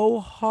so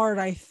hard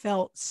I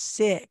felt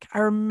sick. I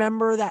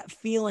remember that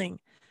feeling.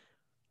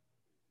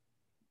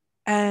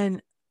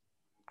 And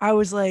I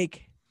was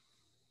like,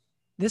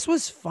 this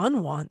was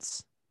fun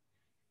once.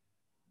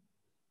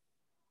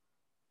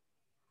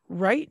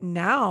 Right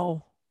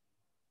now,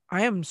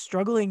 I am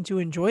struggling to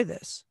enjoy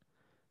this.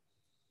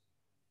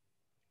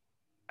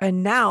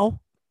 And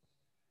now,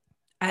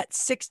 at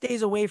 6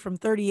 days away from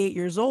 38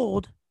 years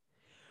old,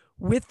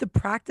 with the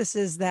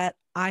practices that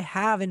I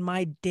have in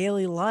my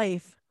daily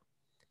life,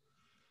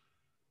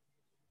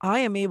 I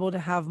am able to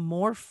have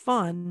more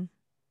fun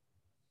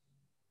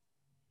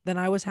than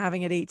I was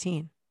having at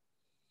 18.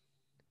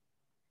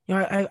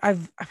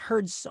 I've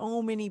heard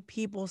so many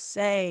people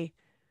say,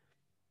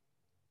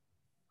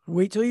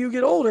 wait till you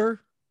get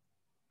older.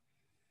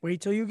 Wait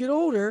till you get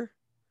older.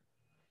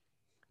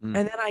 And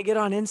then I get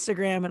on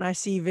Instagram and I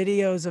see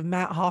videos of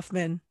Matt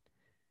Hoffman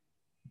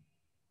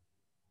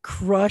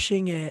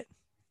crushing it.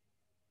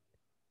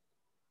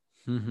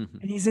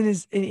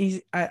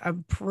 And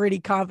I'm pretty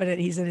confident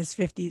he's in his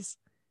 50s.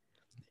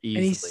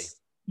 Easily. And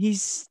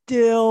he's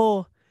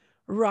still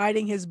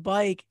riding his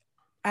bike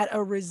at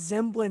a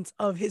resemblance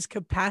of his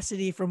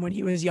capacity from when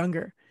he was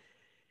younger.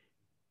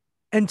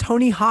 And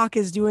Tony Hawk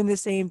is doing the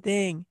same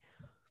thing.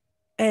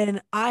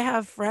 And I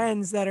have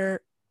friends that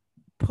are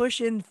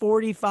pushing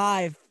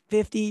 45,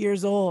 50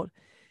 years old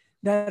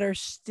that are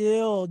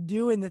still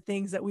doing the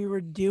things that we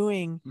were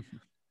doing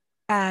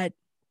at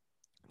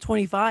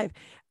 25.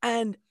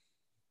 And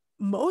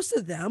most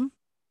of them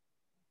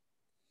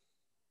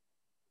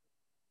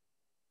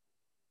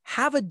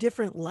have a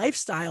different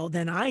lifestyle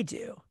than I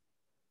do.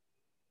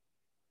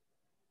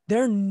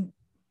 They're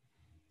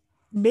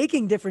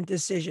making different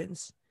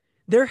decisions.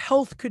 Their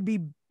health could be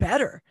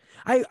better.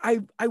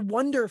 I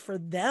wonder for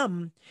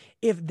them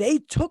if they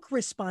took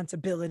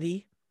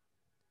responsibility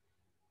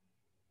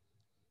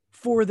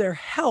for their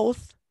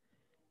health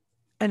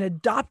and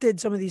adopted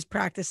some of these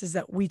practices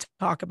that we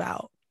talk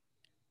about,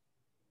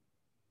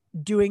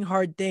 doing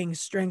hard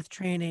things, strength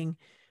training,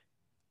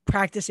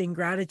 practicing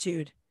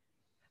gratitude,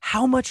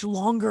 how much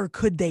longer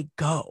could they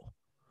go?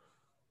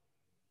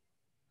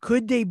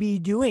 Could they be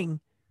doing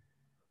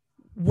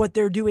what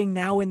they're doing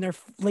now in their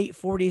late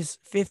 40s,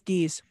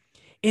 50s,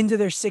 into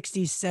their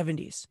 60s,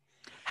 70s?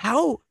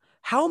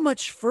 How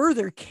much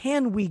further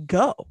can we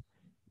go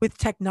with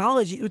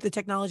technology, with the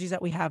technologies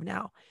that we have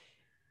now?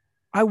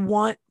 I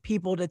want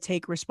people to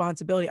take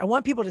responsibility. I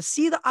want people to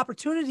see the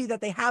opportunity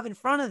that they have in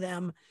front of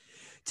them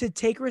to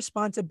take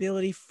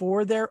responsibility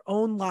for their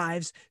own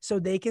lives so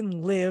they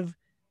can live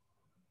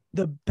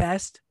the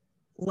best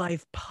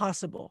life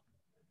possible.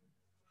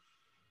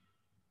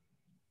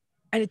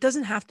 And it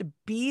doesn't have to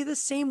be the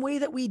same way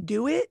that we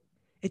do it.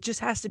 It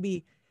just has to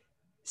be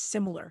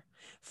similar.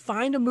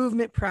 Find a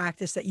movement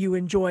practice that you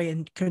enjoy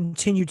and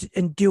continue to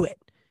and do it.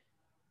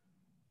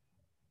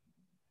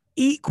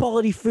 Eat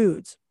quality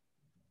foods.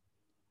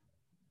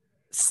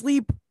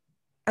 Sleep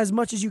as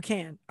much as you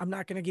can. I'm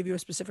not going to give you a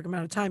specific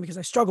amount of time because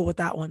I struggle with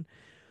that one.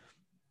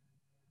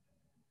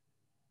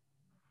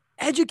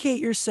 Educate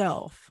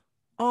yourself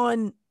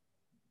on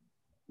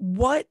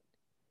what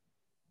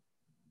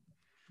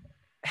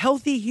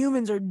healthy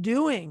humans are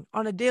doing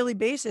on a daily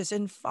basis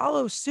and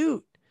follow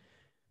suit.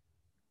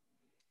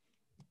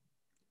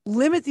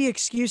 Limit the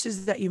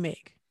excuses that you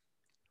make.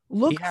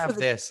 Look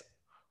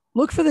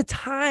for the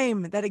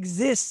time that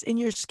exists in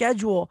your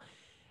schedule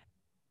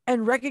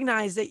and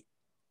recognize that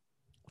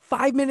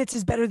 5 minutes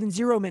is better than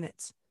 0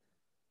 minutes.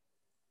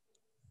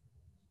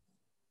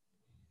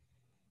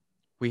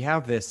 We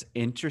have this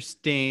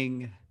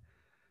interesting,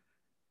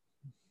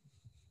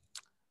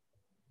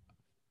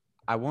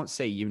 I won't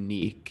say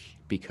unique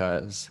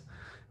because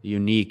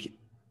unique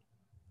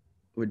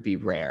would be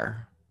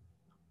rare.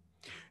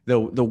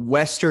 The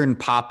Western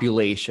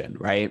population,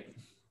 right?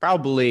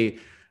 Probably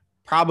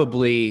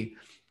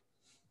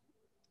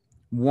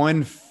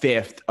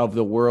 1/5 of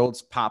the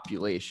world's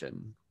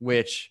population,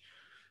 which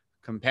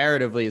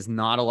comparatively is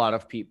not a lot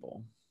of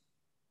people.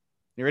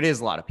 There it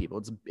is a lot of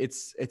people.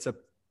 It's a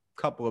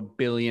couple of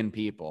billion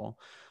people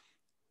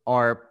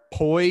are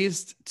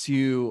poised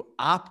to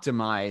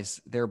optimize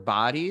their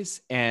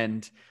bodies.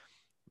 And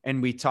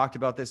we talked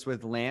about this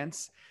with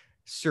Lance.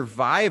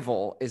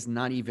 Survival is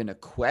not even a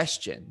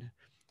question.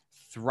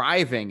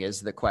 Thriving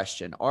is the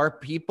question. Are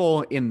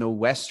people in the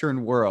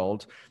Western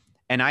world,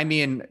 and I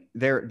mean,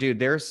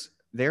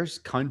 there's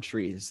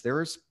countries,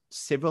 there's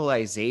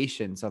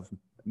civilizations of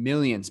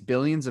millions,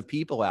 billions of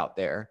people out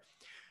there.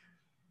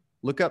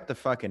 Look up the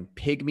fucking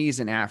pygmies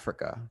in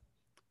Africa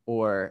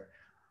or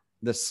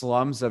the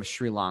slums of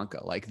Sri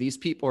Lanka. Like, these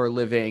people are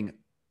living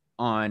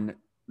on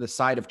the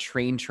side of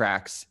train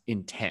tracks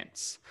in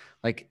tents.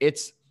 Like,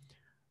 it's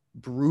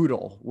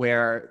brutal,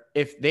 where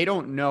if they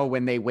don't know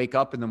when they wake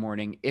up in the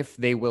morning if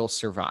they will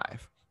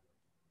survive,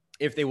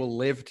 if they will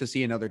live to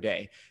see another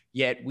day.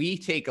 Yet we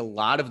take a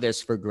lot of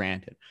this for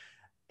granted.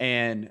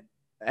 And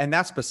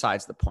that's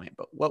besides the point.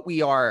 But what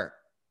we are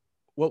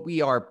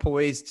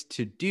poised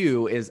to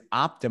do is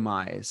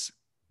optimize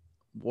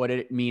what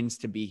it means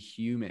to be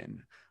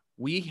human.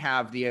 We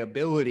have the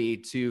ability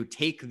to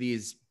take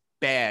these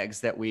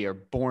bags that we are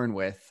born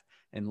with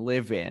and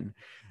live in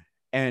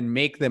and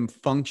make them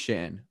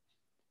function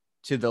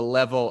to the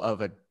level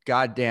of a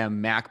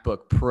goddamn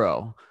MacBook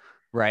Pro,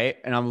 right?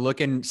 And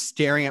I'm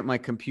staring at my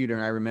computer,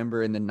 and I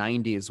remember in the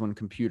 90s when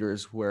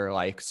computers were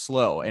like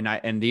slow.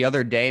 And the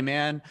other day,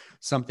 man,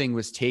 something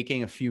was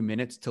taking a few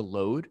minutes to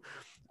load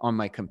on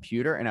my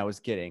computer, and I was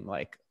getting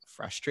like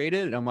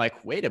frustrated. And I'm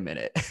like, wait a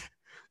minute.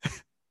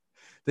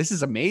 This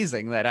is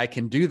amazing that I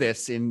can do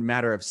this in a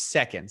matter of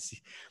seconds.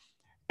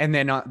 And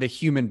then the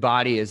human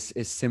body is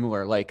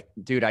similar. Like,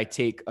 dude, I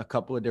take a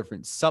couple of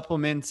different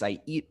supplements. I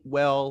eat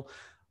well.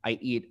 I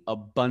eat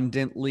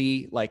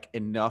abundantly, like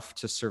enough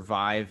to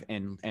survive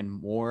and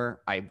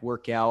more. I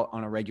work out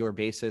on a regular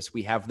basis.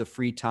 We have the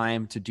free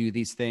time to do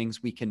these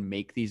things. We can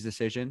make these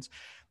decisions.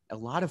 A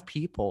lot of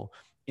people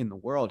in the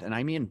world, and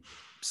I mean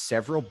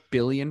several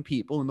billion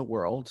people in the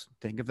world,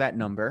 think of that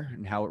number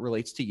and how it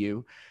relates to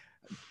you,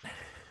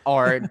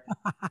 are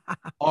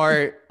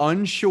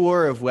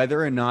unsure of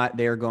whether or not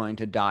they're going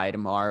to die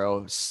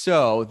tomorrow.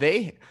 So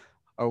they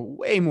are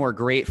way more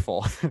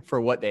grateful for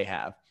what they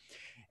have.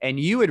 And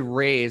you had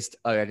raised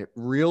a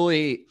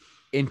really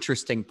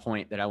interesting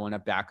point that I want to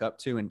back up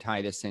to and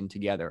tie this in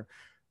together.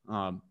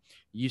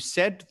 You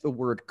said the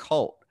word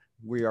cult.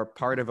 We are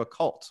part of a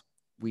cult.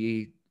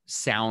 We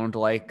sound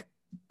like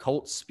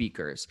cult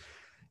speakers.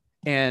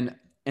 And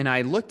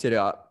I looked it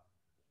up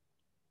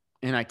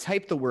and I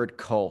typed the word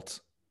cult,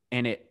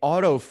 and it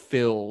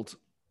auto-filled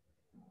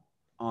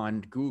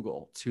on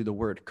Google to the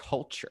word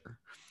culture.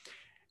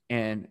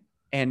 And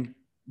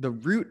the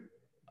root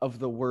of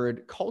the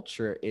word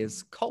culture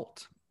is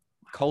cult.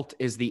 Cult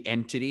is the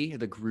entity,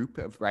 the group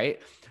of,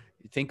 right?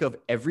 Think of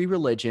every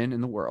religion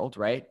in the world,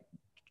 right?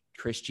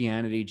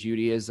 Christianity,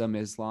 Judaism,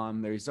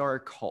 Islam, these are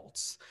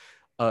cults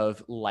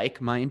of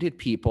like-minded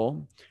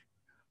people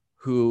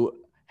who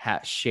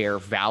share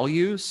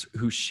values,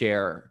 who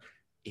share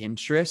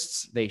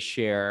interests, they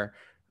share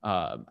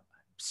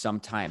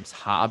sometimes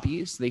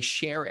hobbies, they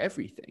share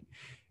everything.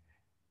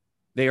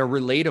 They are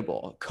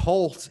relatable.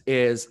 Cult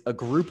is a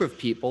group of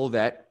people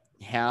that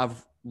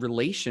have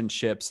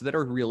relationships that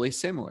are really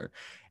similar.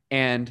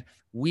 And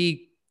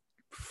we,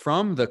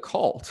 from the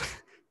cult,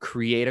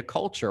 create a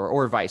culture,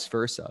 or vice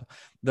versa.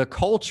 The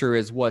culture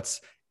is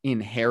what's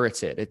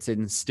inherited. It's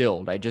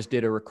instilled. I just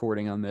did a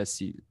recording on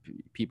this.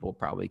 People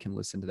probably can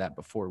listen to that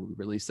before we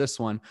release this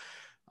one,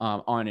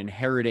 on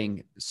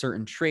inheriting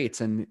certain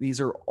traits. And these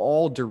are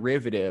all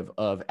derivative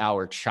of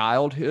our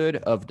childhood,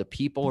 of the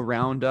people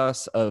around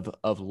us,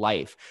 of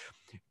life.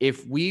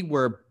 If we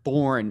were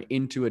born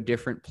into a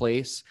different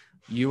place,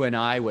 you and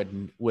I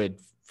would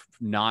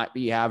not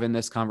be having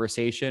this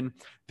conversation.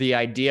 The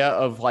idea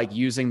of like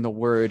using the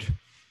word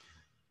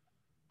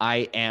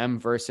I am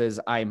versus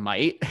I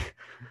might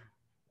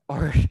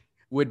or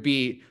would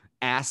be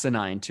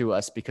asinine to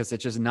us, because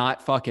it's just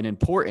not fucking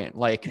important.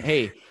 Like,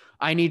 hey,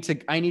 I need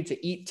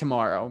to eat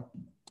tomorrow.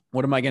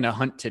 What am I going to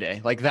hunt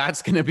today? Like,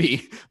 that's going to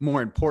be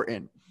more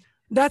important.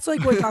 That's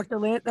like what Dr.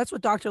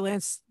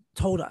 Lance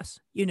told us,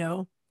 you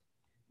know,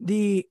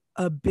 the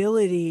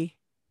ability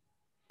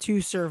to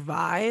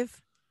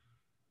survive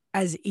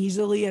as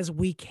easily as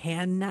we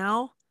can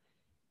now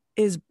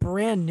is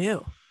brand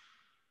new.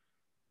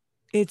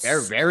 It's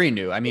very, very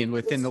new. I mean,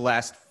 within the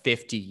last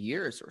 50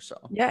 years or so.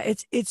 Yeah,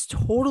 it's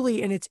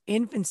totally in its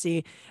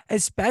infancy,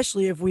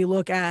 especially if we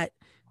look at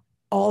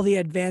all the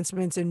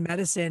advancements in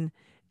medicine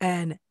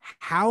and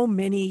how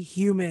many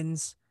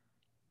humans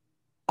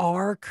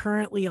are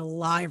currently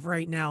alive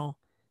right now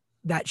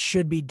that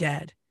should be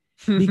dead.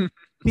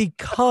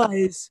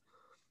 Because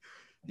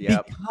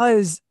Yep.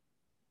 because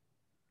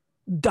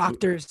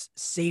doctors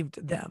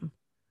saved them.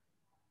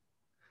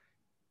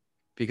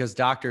 Because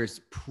doctors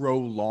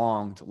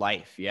prolonged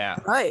life. Yeah.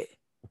 Right.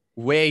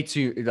 Way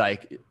too,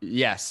 like,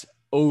 yes,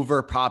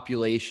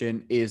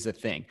 overpopulation is a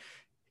thing.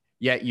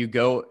 Yet you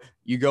go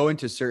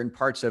into certain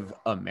parts of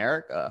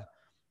America.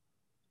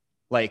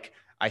 Like,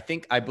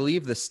 I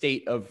believe the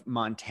state of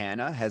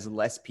Montana has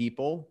less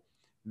people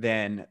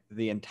than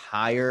the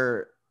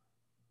entire,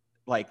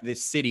 like,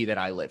 this city that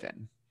I live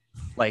in.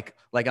 Like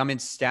I'm in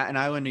Staten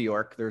Island, New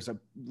York. There's a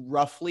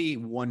roughly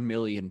 1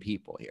 million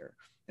people here.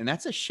 And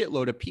that's a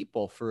shitload of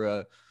people for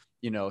a,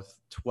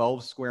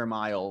 12 square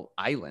mile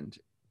island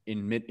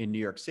in New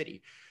York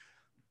City.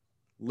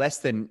 Less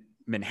than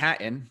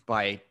Manhattan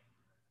by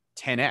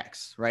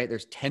 10x, right?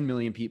 There's 10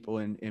 million people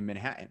in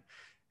Manhattan.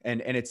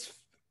 And it's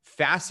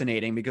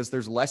fascinating because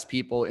there's less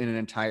people in an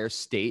entire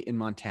state in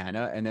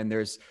Montana. And then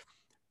there's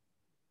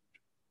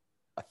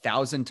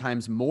 1,000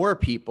 times more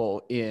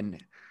people in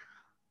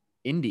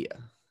India,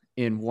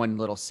 in one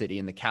little city,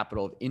 in the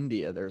capital of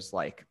India. There's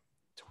like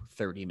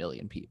 30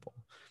 million people.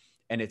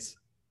 And it's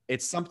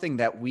something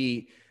that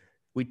we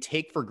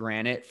take for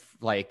granted,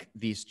 like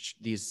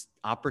these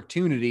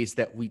opportunities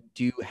that we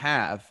do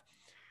have.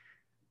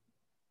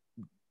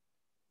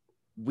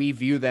 We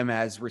view them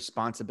as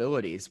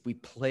responsibilities. We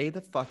play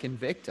the fucking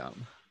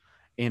victim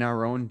in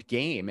our own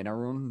game, in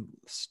our own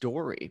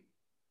story,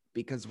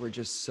 because we're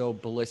just so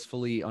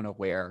blissfully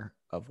unaware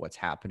of what's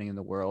happening in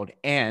the world.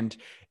 And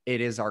it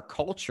is our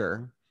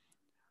culture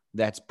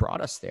that's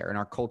brought us there. And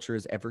our culture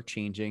is ever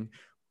changing.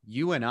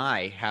 You and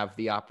I have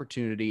the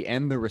opportunity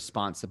and the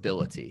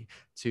responsibility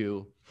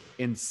to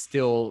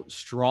instill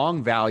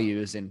strong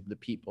values in the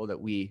people that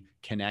we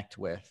connect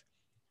with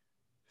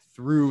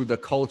through the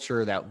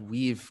culture that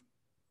we've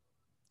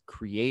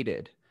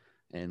created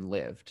and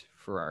lived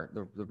for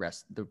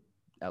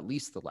at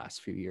least the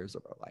last few years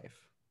of our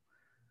life.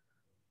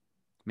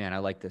 Man, I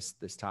like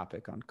this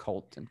topic on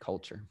cult and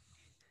culture.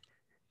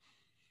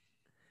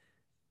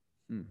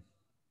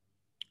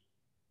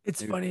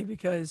 It's funny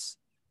because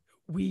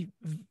we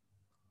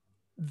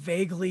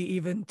vaguely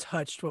even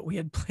touched what we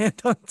had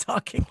planned on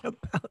talking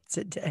about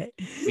today.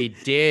 We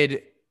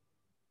did,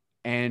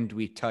 and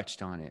we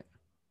touched on it.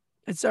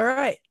 It's all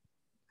right.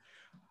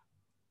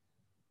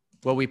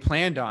 Well, we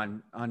planned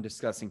on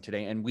discussing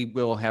today, and we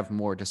will have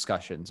more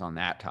discussions on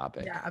that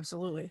topic. Yeah,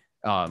 absolutely.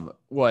 And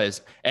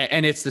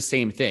it's the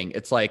same thing.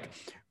 It's like,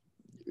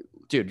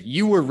 dude,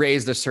 you were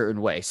raised a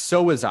certain way.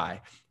 So was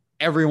I.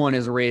 Everyone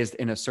is raised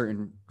in a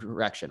certain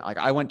direction. Like,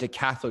 I went to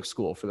Catholic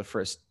school for the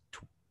first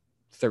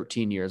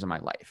 13 years of my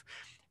life,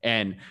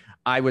 and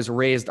I was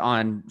raised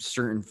on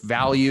certain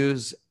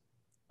values,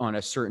 on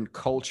a certain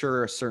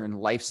culture, a certain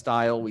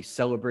lifestyle. We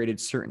celebrated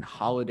certain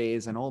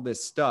holidays, and all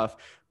this stuff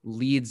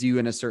leads you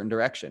in a certain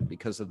direction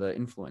because of the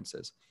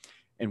influences.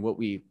 And what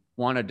we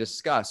want to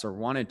discuss, or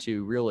wanted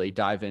to really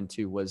dive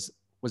into, was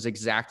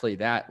exactly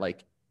that.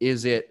 Like,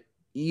 is it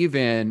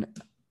even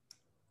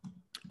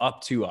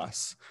up to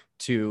us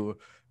to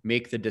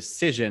make the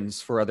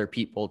decisions for other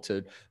people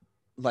to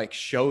like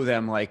show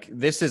them like,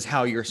 this is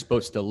how you're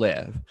supposed to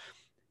live.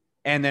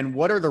 And then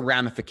what are the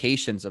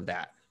ramifications of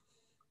that?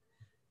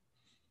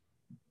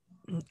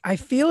 I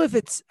feel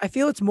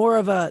it's more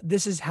of a,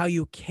 this is how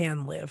you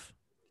can live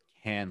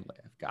Can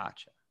live.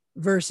 Gotcha.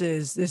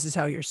 versus this is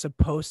how you're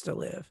supposed to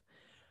live.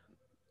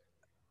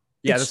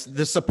 Yeah. It's-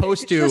 The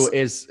supposed to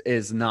just-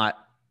 is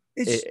not,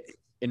 It's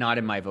not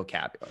in my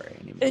vocabulary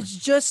anymore. it's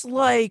just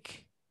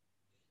like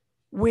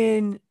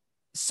when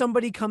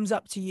somebody comes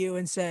up to you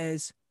and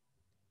says,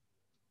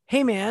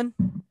 "Hey man,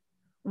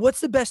 what's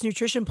the best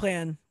nutrition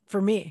plan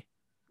for me?"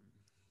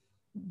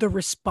 The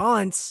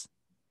response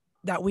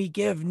that we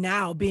give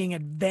now, being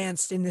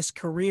advanced in this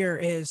career,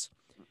 is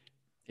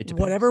It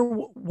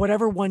depends.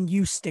 whatever one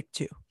you stick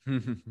to.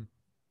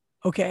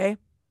 Okay.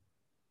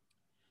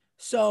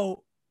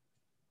 So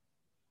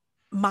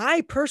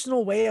my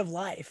personal way of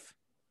life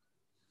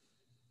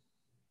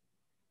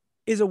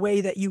is a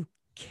way that you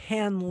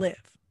can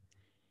live.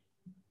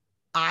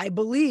 I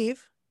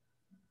believe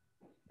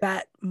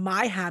that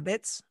my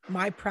habits,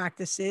 my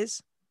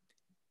practices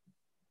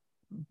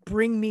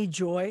bring me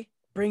joy,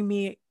 bring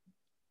me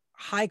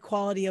high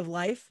quality of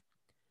life.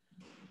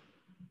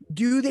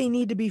 Do they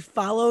need to be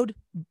followed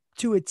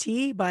to a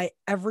T by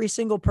every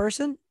single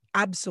person?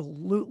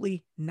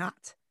 Absolutely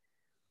not.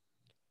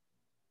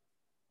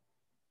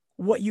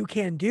 What you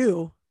can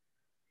do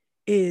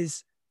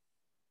is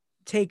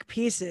take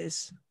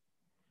pieces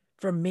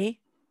from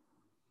me,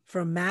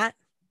 from Matt,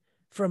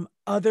 from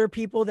other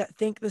people that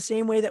think the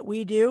same way that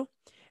we do,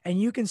 and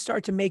you can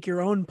start to make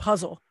your own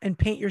puzzle and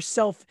paint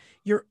yourself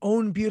your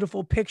own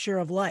beautiful picture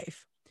of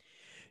life.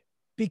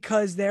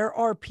 Because there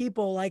are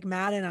people like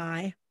Matt and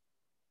I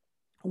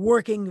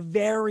working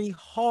very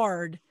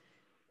hard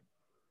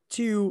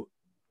to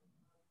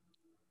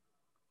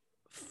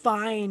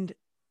find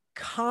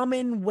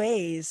common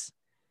ways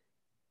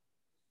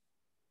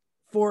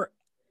for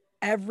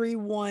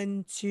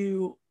everyone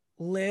to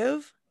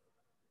live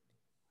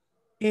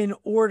in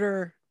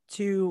order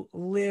to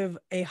live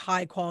a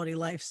high quality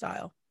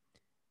lifestyle.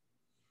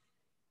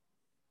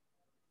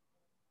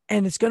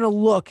 And it's going to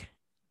look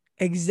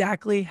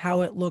exactly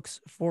how it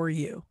looks for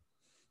you.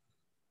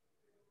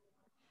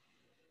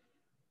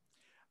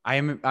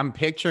 I'm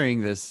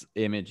picturing this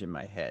image in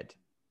my head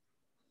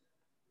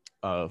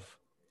of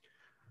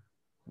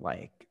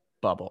like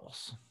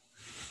bubbles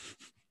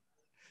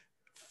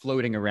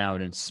floating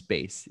around in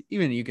space.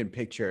 Even you can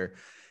picture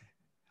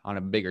on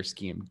a bigger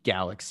scheme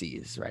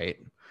galaxies, right?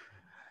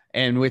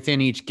 And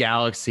within each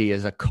galaxy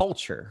is a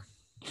culture,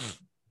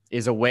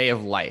 is a way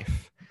of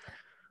life.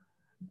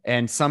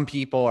 And some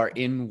people are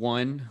in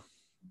one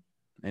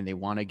and they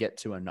want to get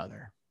to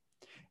another.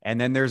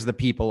 And then there's the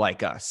people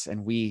like us,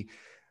 and we're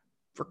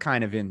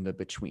kind of in the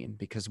between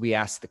because we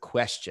ask the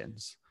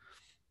questions.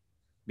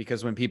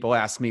 Because when people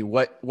ask me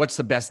what's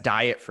the best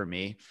diet for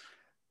me,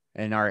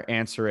 and our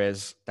answer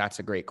is, that's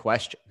a great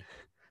question.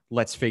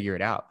 Let's figure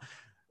it out.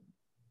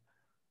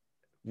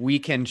 We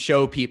can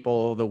show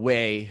people the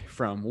way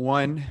from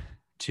one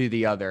to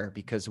the other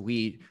because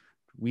we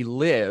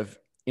live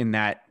in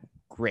that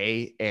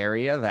gray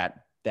area,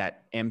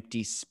 that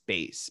empty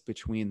space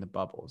between the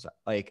bubbles.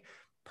 Like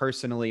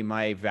personally,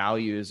 my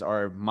values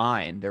are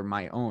mine. They're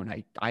my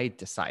own. I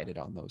decided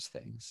on those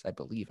things. I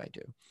believe I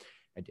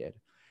did.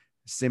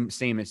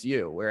 Same as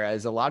you.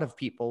 Whereas a lot of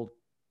people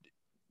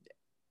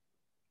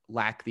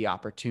lack the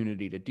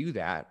opportunity to do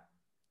that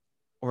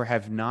or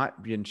have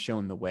not been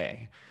shown the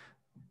way.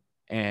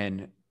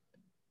 And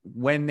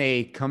when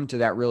they come to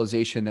that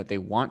realization that they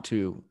want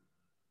to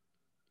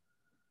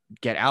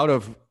get out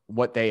of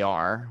what they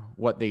are,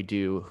 what they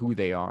do, who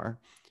they are,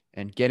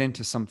 and get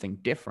into something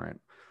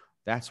different,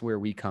 that's where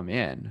we come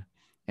in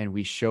and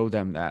we show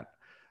them that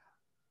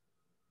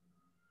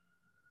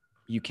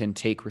you can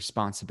take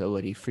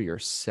responsibility for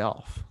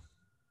yourself.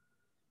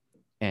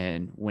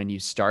 And when you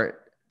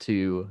start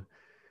to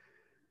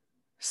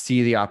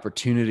see the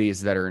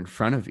opportunities that are in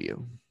front of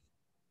you,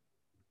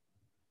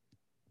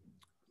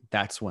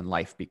 that's when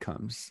life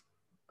becomes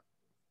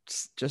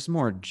just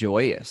more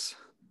joyous,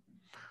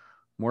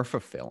 more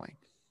fulfilling.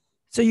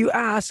 So you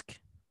ask,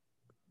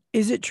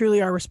 is it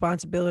truly our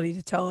responsibility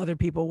to tell other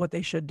people what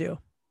they should do?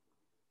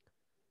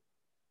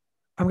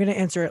 I'm going to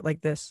answer it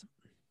like this.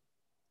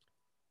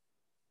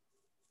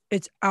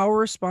 It's our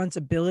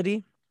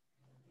responsibility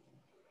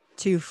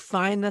to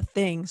find the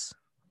things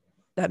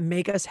that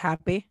make us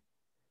happy,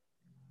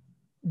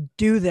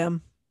 do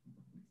them,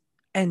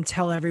 and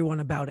tell everyone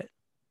about it.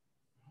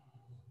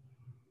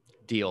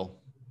 Deal.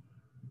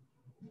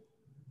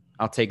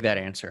 I'll take that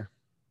answer.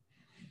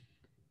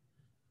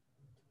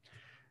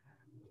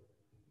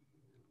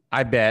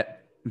 I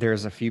bet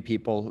there's a few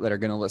people that are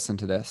going to listen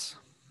to this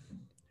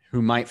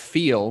who might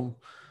feel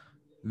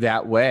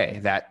that way,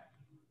 that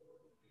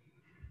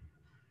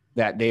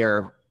they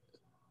are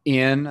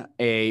in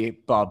a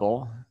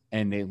bubble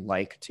and they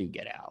like to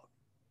get out.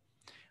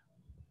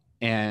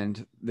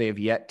 And they've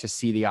yet to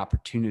see the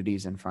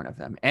opportunities in front of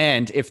them.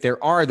 And if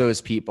there are those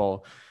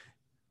people,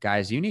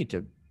 guys, you need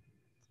to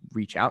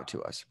reach out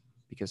to us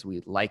because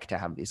we like to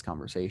have these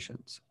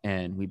conversations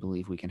and we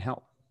believe we can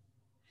help.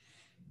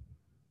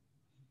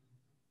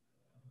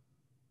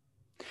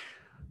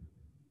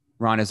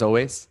 Ron, as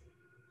always,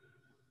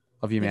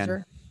 love you, Yes, man.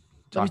 sir.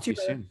 Talk Love to you you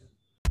too, brother. soon.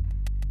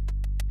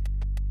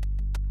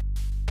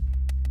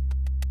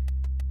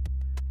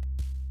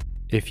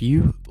 If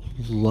you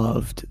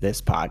loved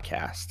this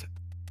podcast,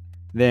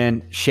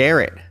 then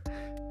share it.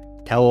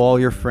 Tell all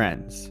your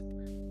friends.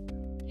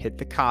 Hit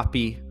the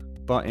copy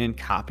button,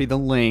 copy the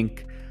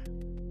link,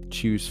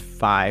 choose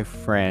 5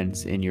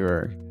 friends in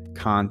your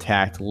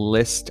contact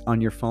list on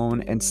your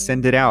phone and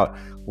send it out.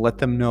 Let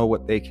them know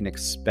what they can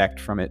expect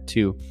from it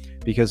too,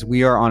 because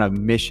we are on a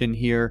mission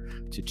here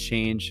to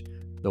change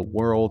the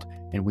world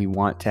and we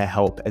want to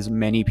help as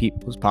many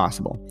people as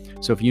possible.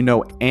 So if you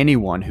know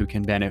anyone who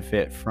can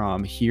benefit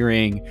from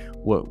hearing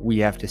what we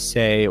have to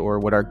say or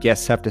what our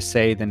guests have to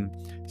say, then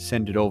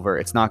send it over.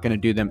 It's not going to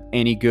do them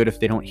any good if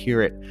they don't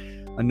hear it.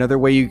 Another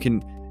way you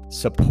can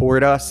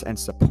support us and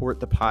support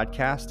the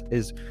podcast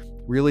is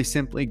really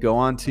simply go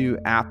on to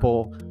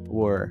Apple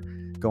or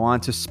go on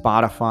to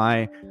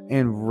Spotify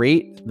and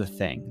rate the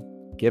thing.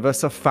 Give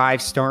us a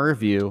 5-star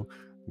review,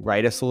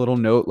 write us a little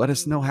note, let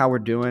us know how we're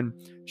doing,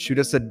 shoot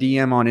us a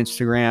DM on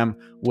Instagram,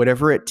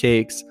 whatever it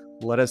takes,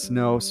 let us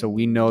know so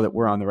we know that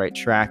we're on the right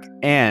track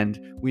and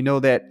we know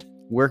that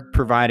we're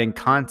providing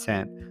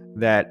content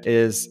that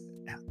is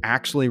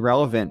actually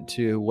relevant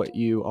to what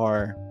you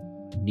are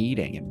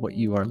needing and what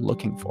you are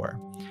looking for.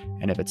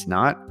 And if it's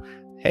not,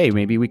 hey,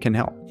 maybe we can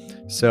help.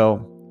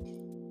 So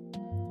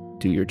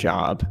do your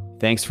job.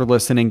 Thanks for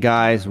listening,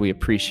 guys. We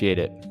appreciate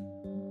it.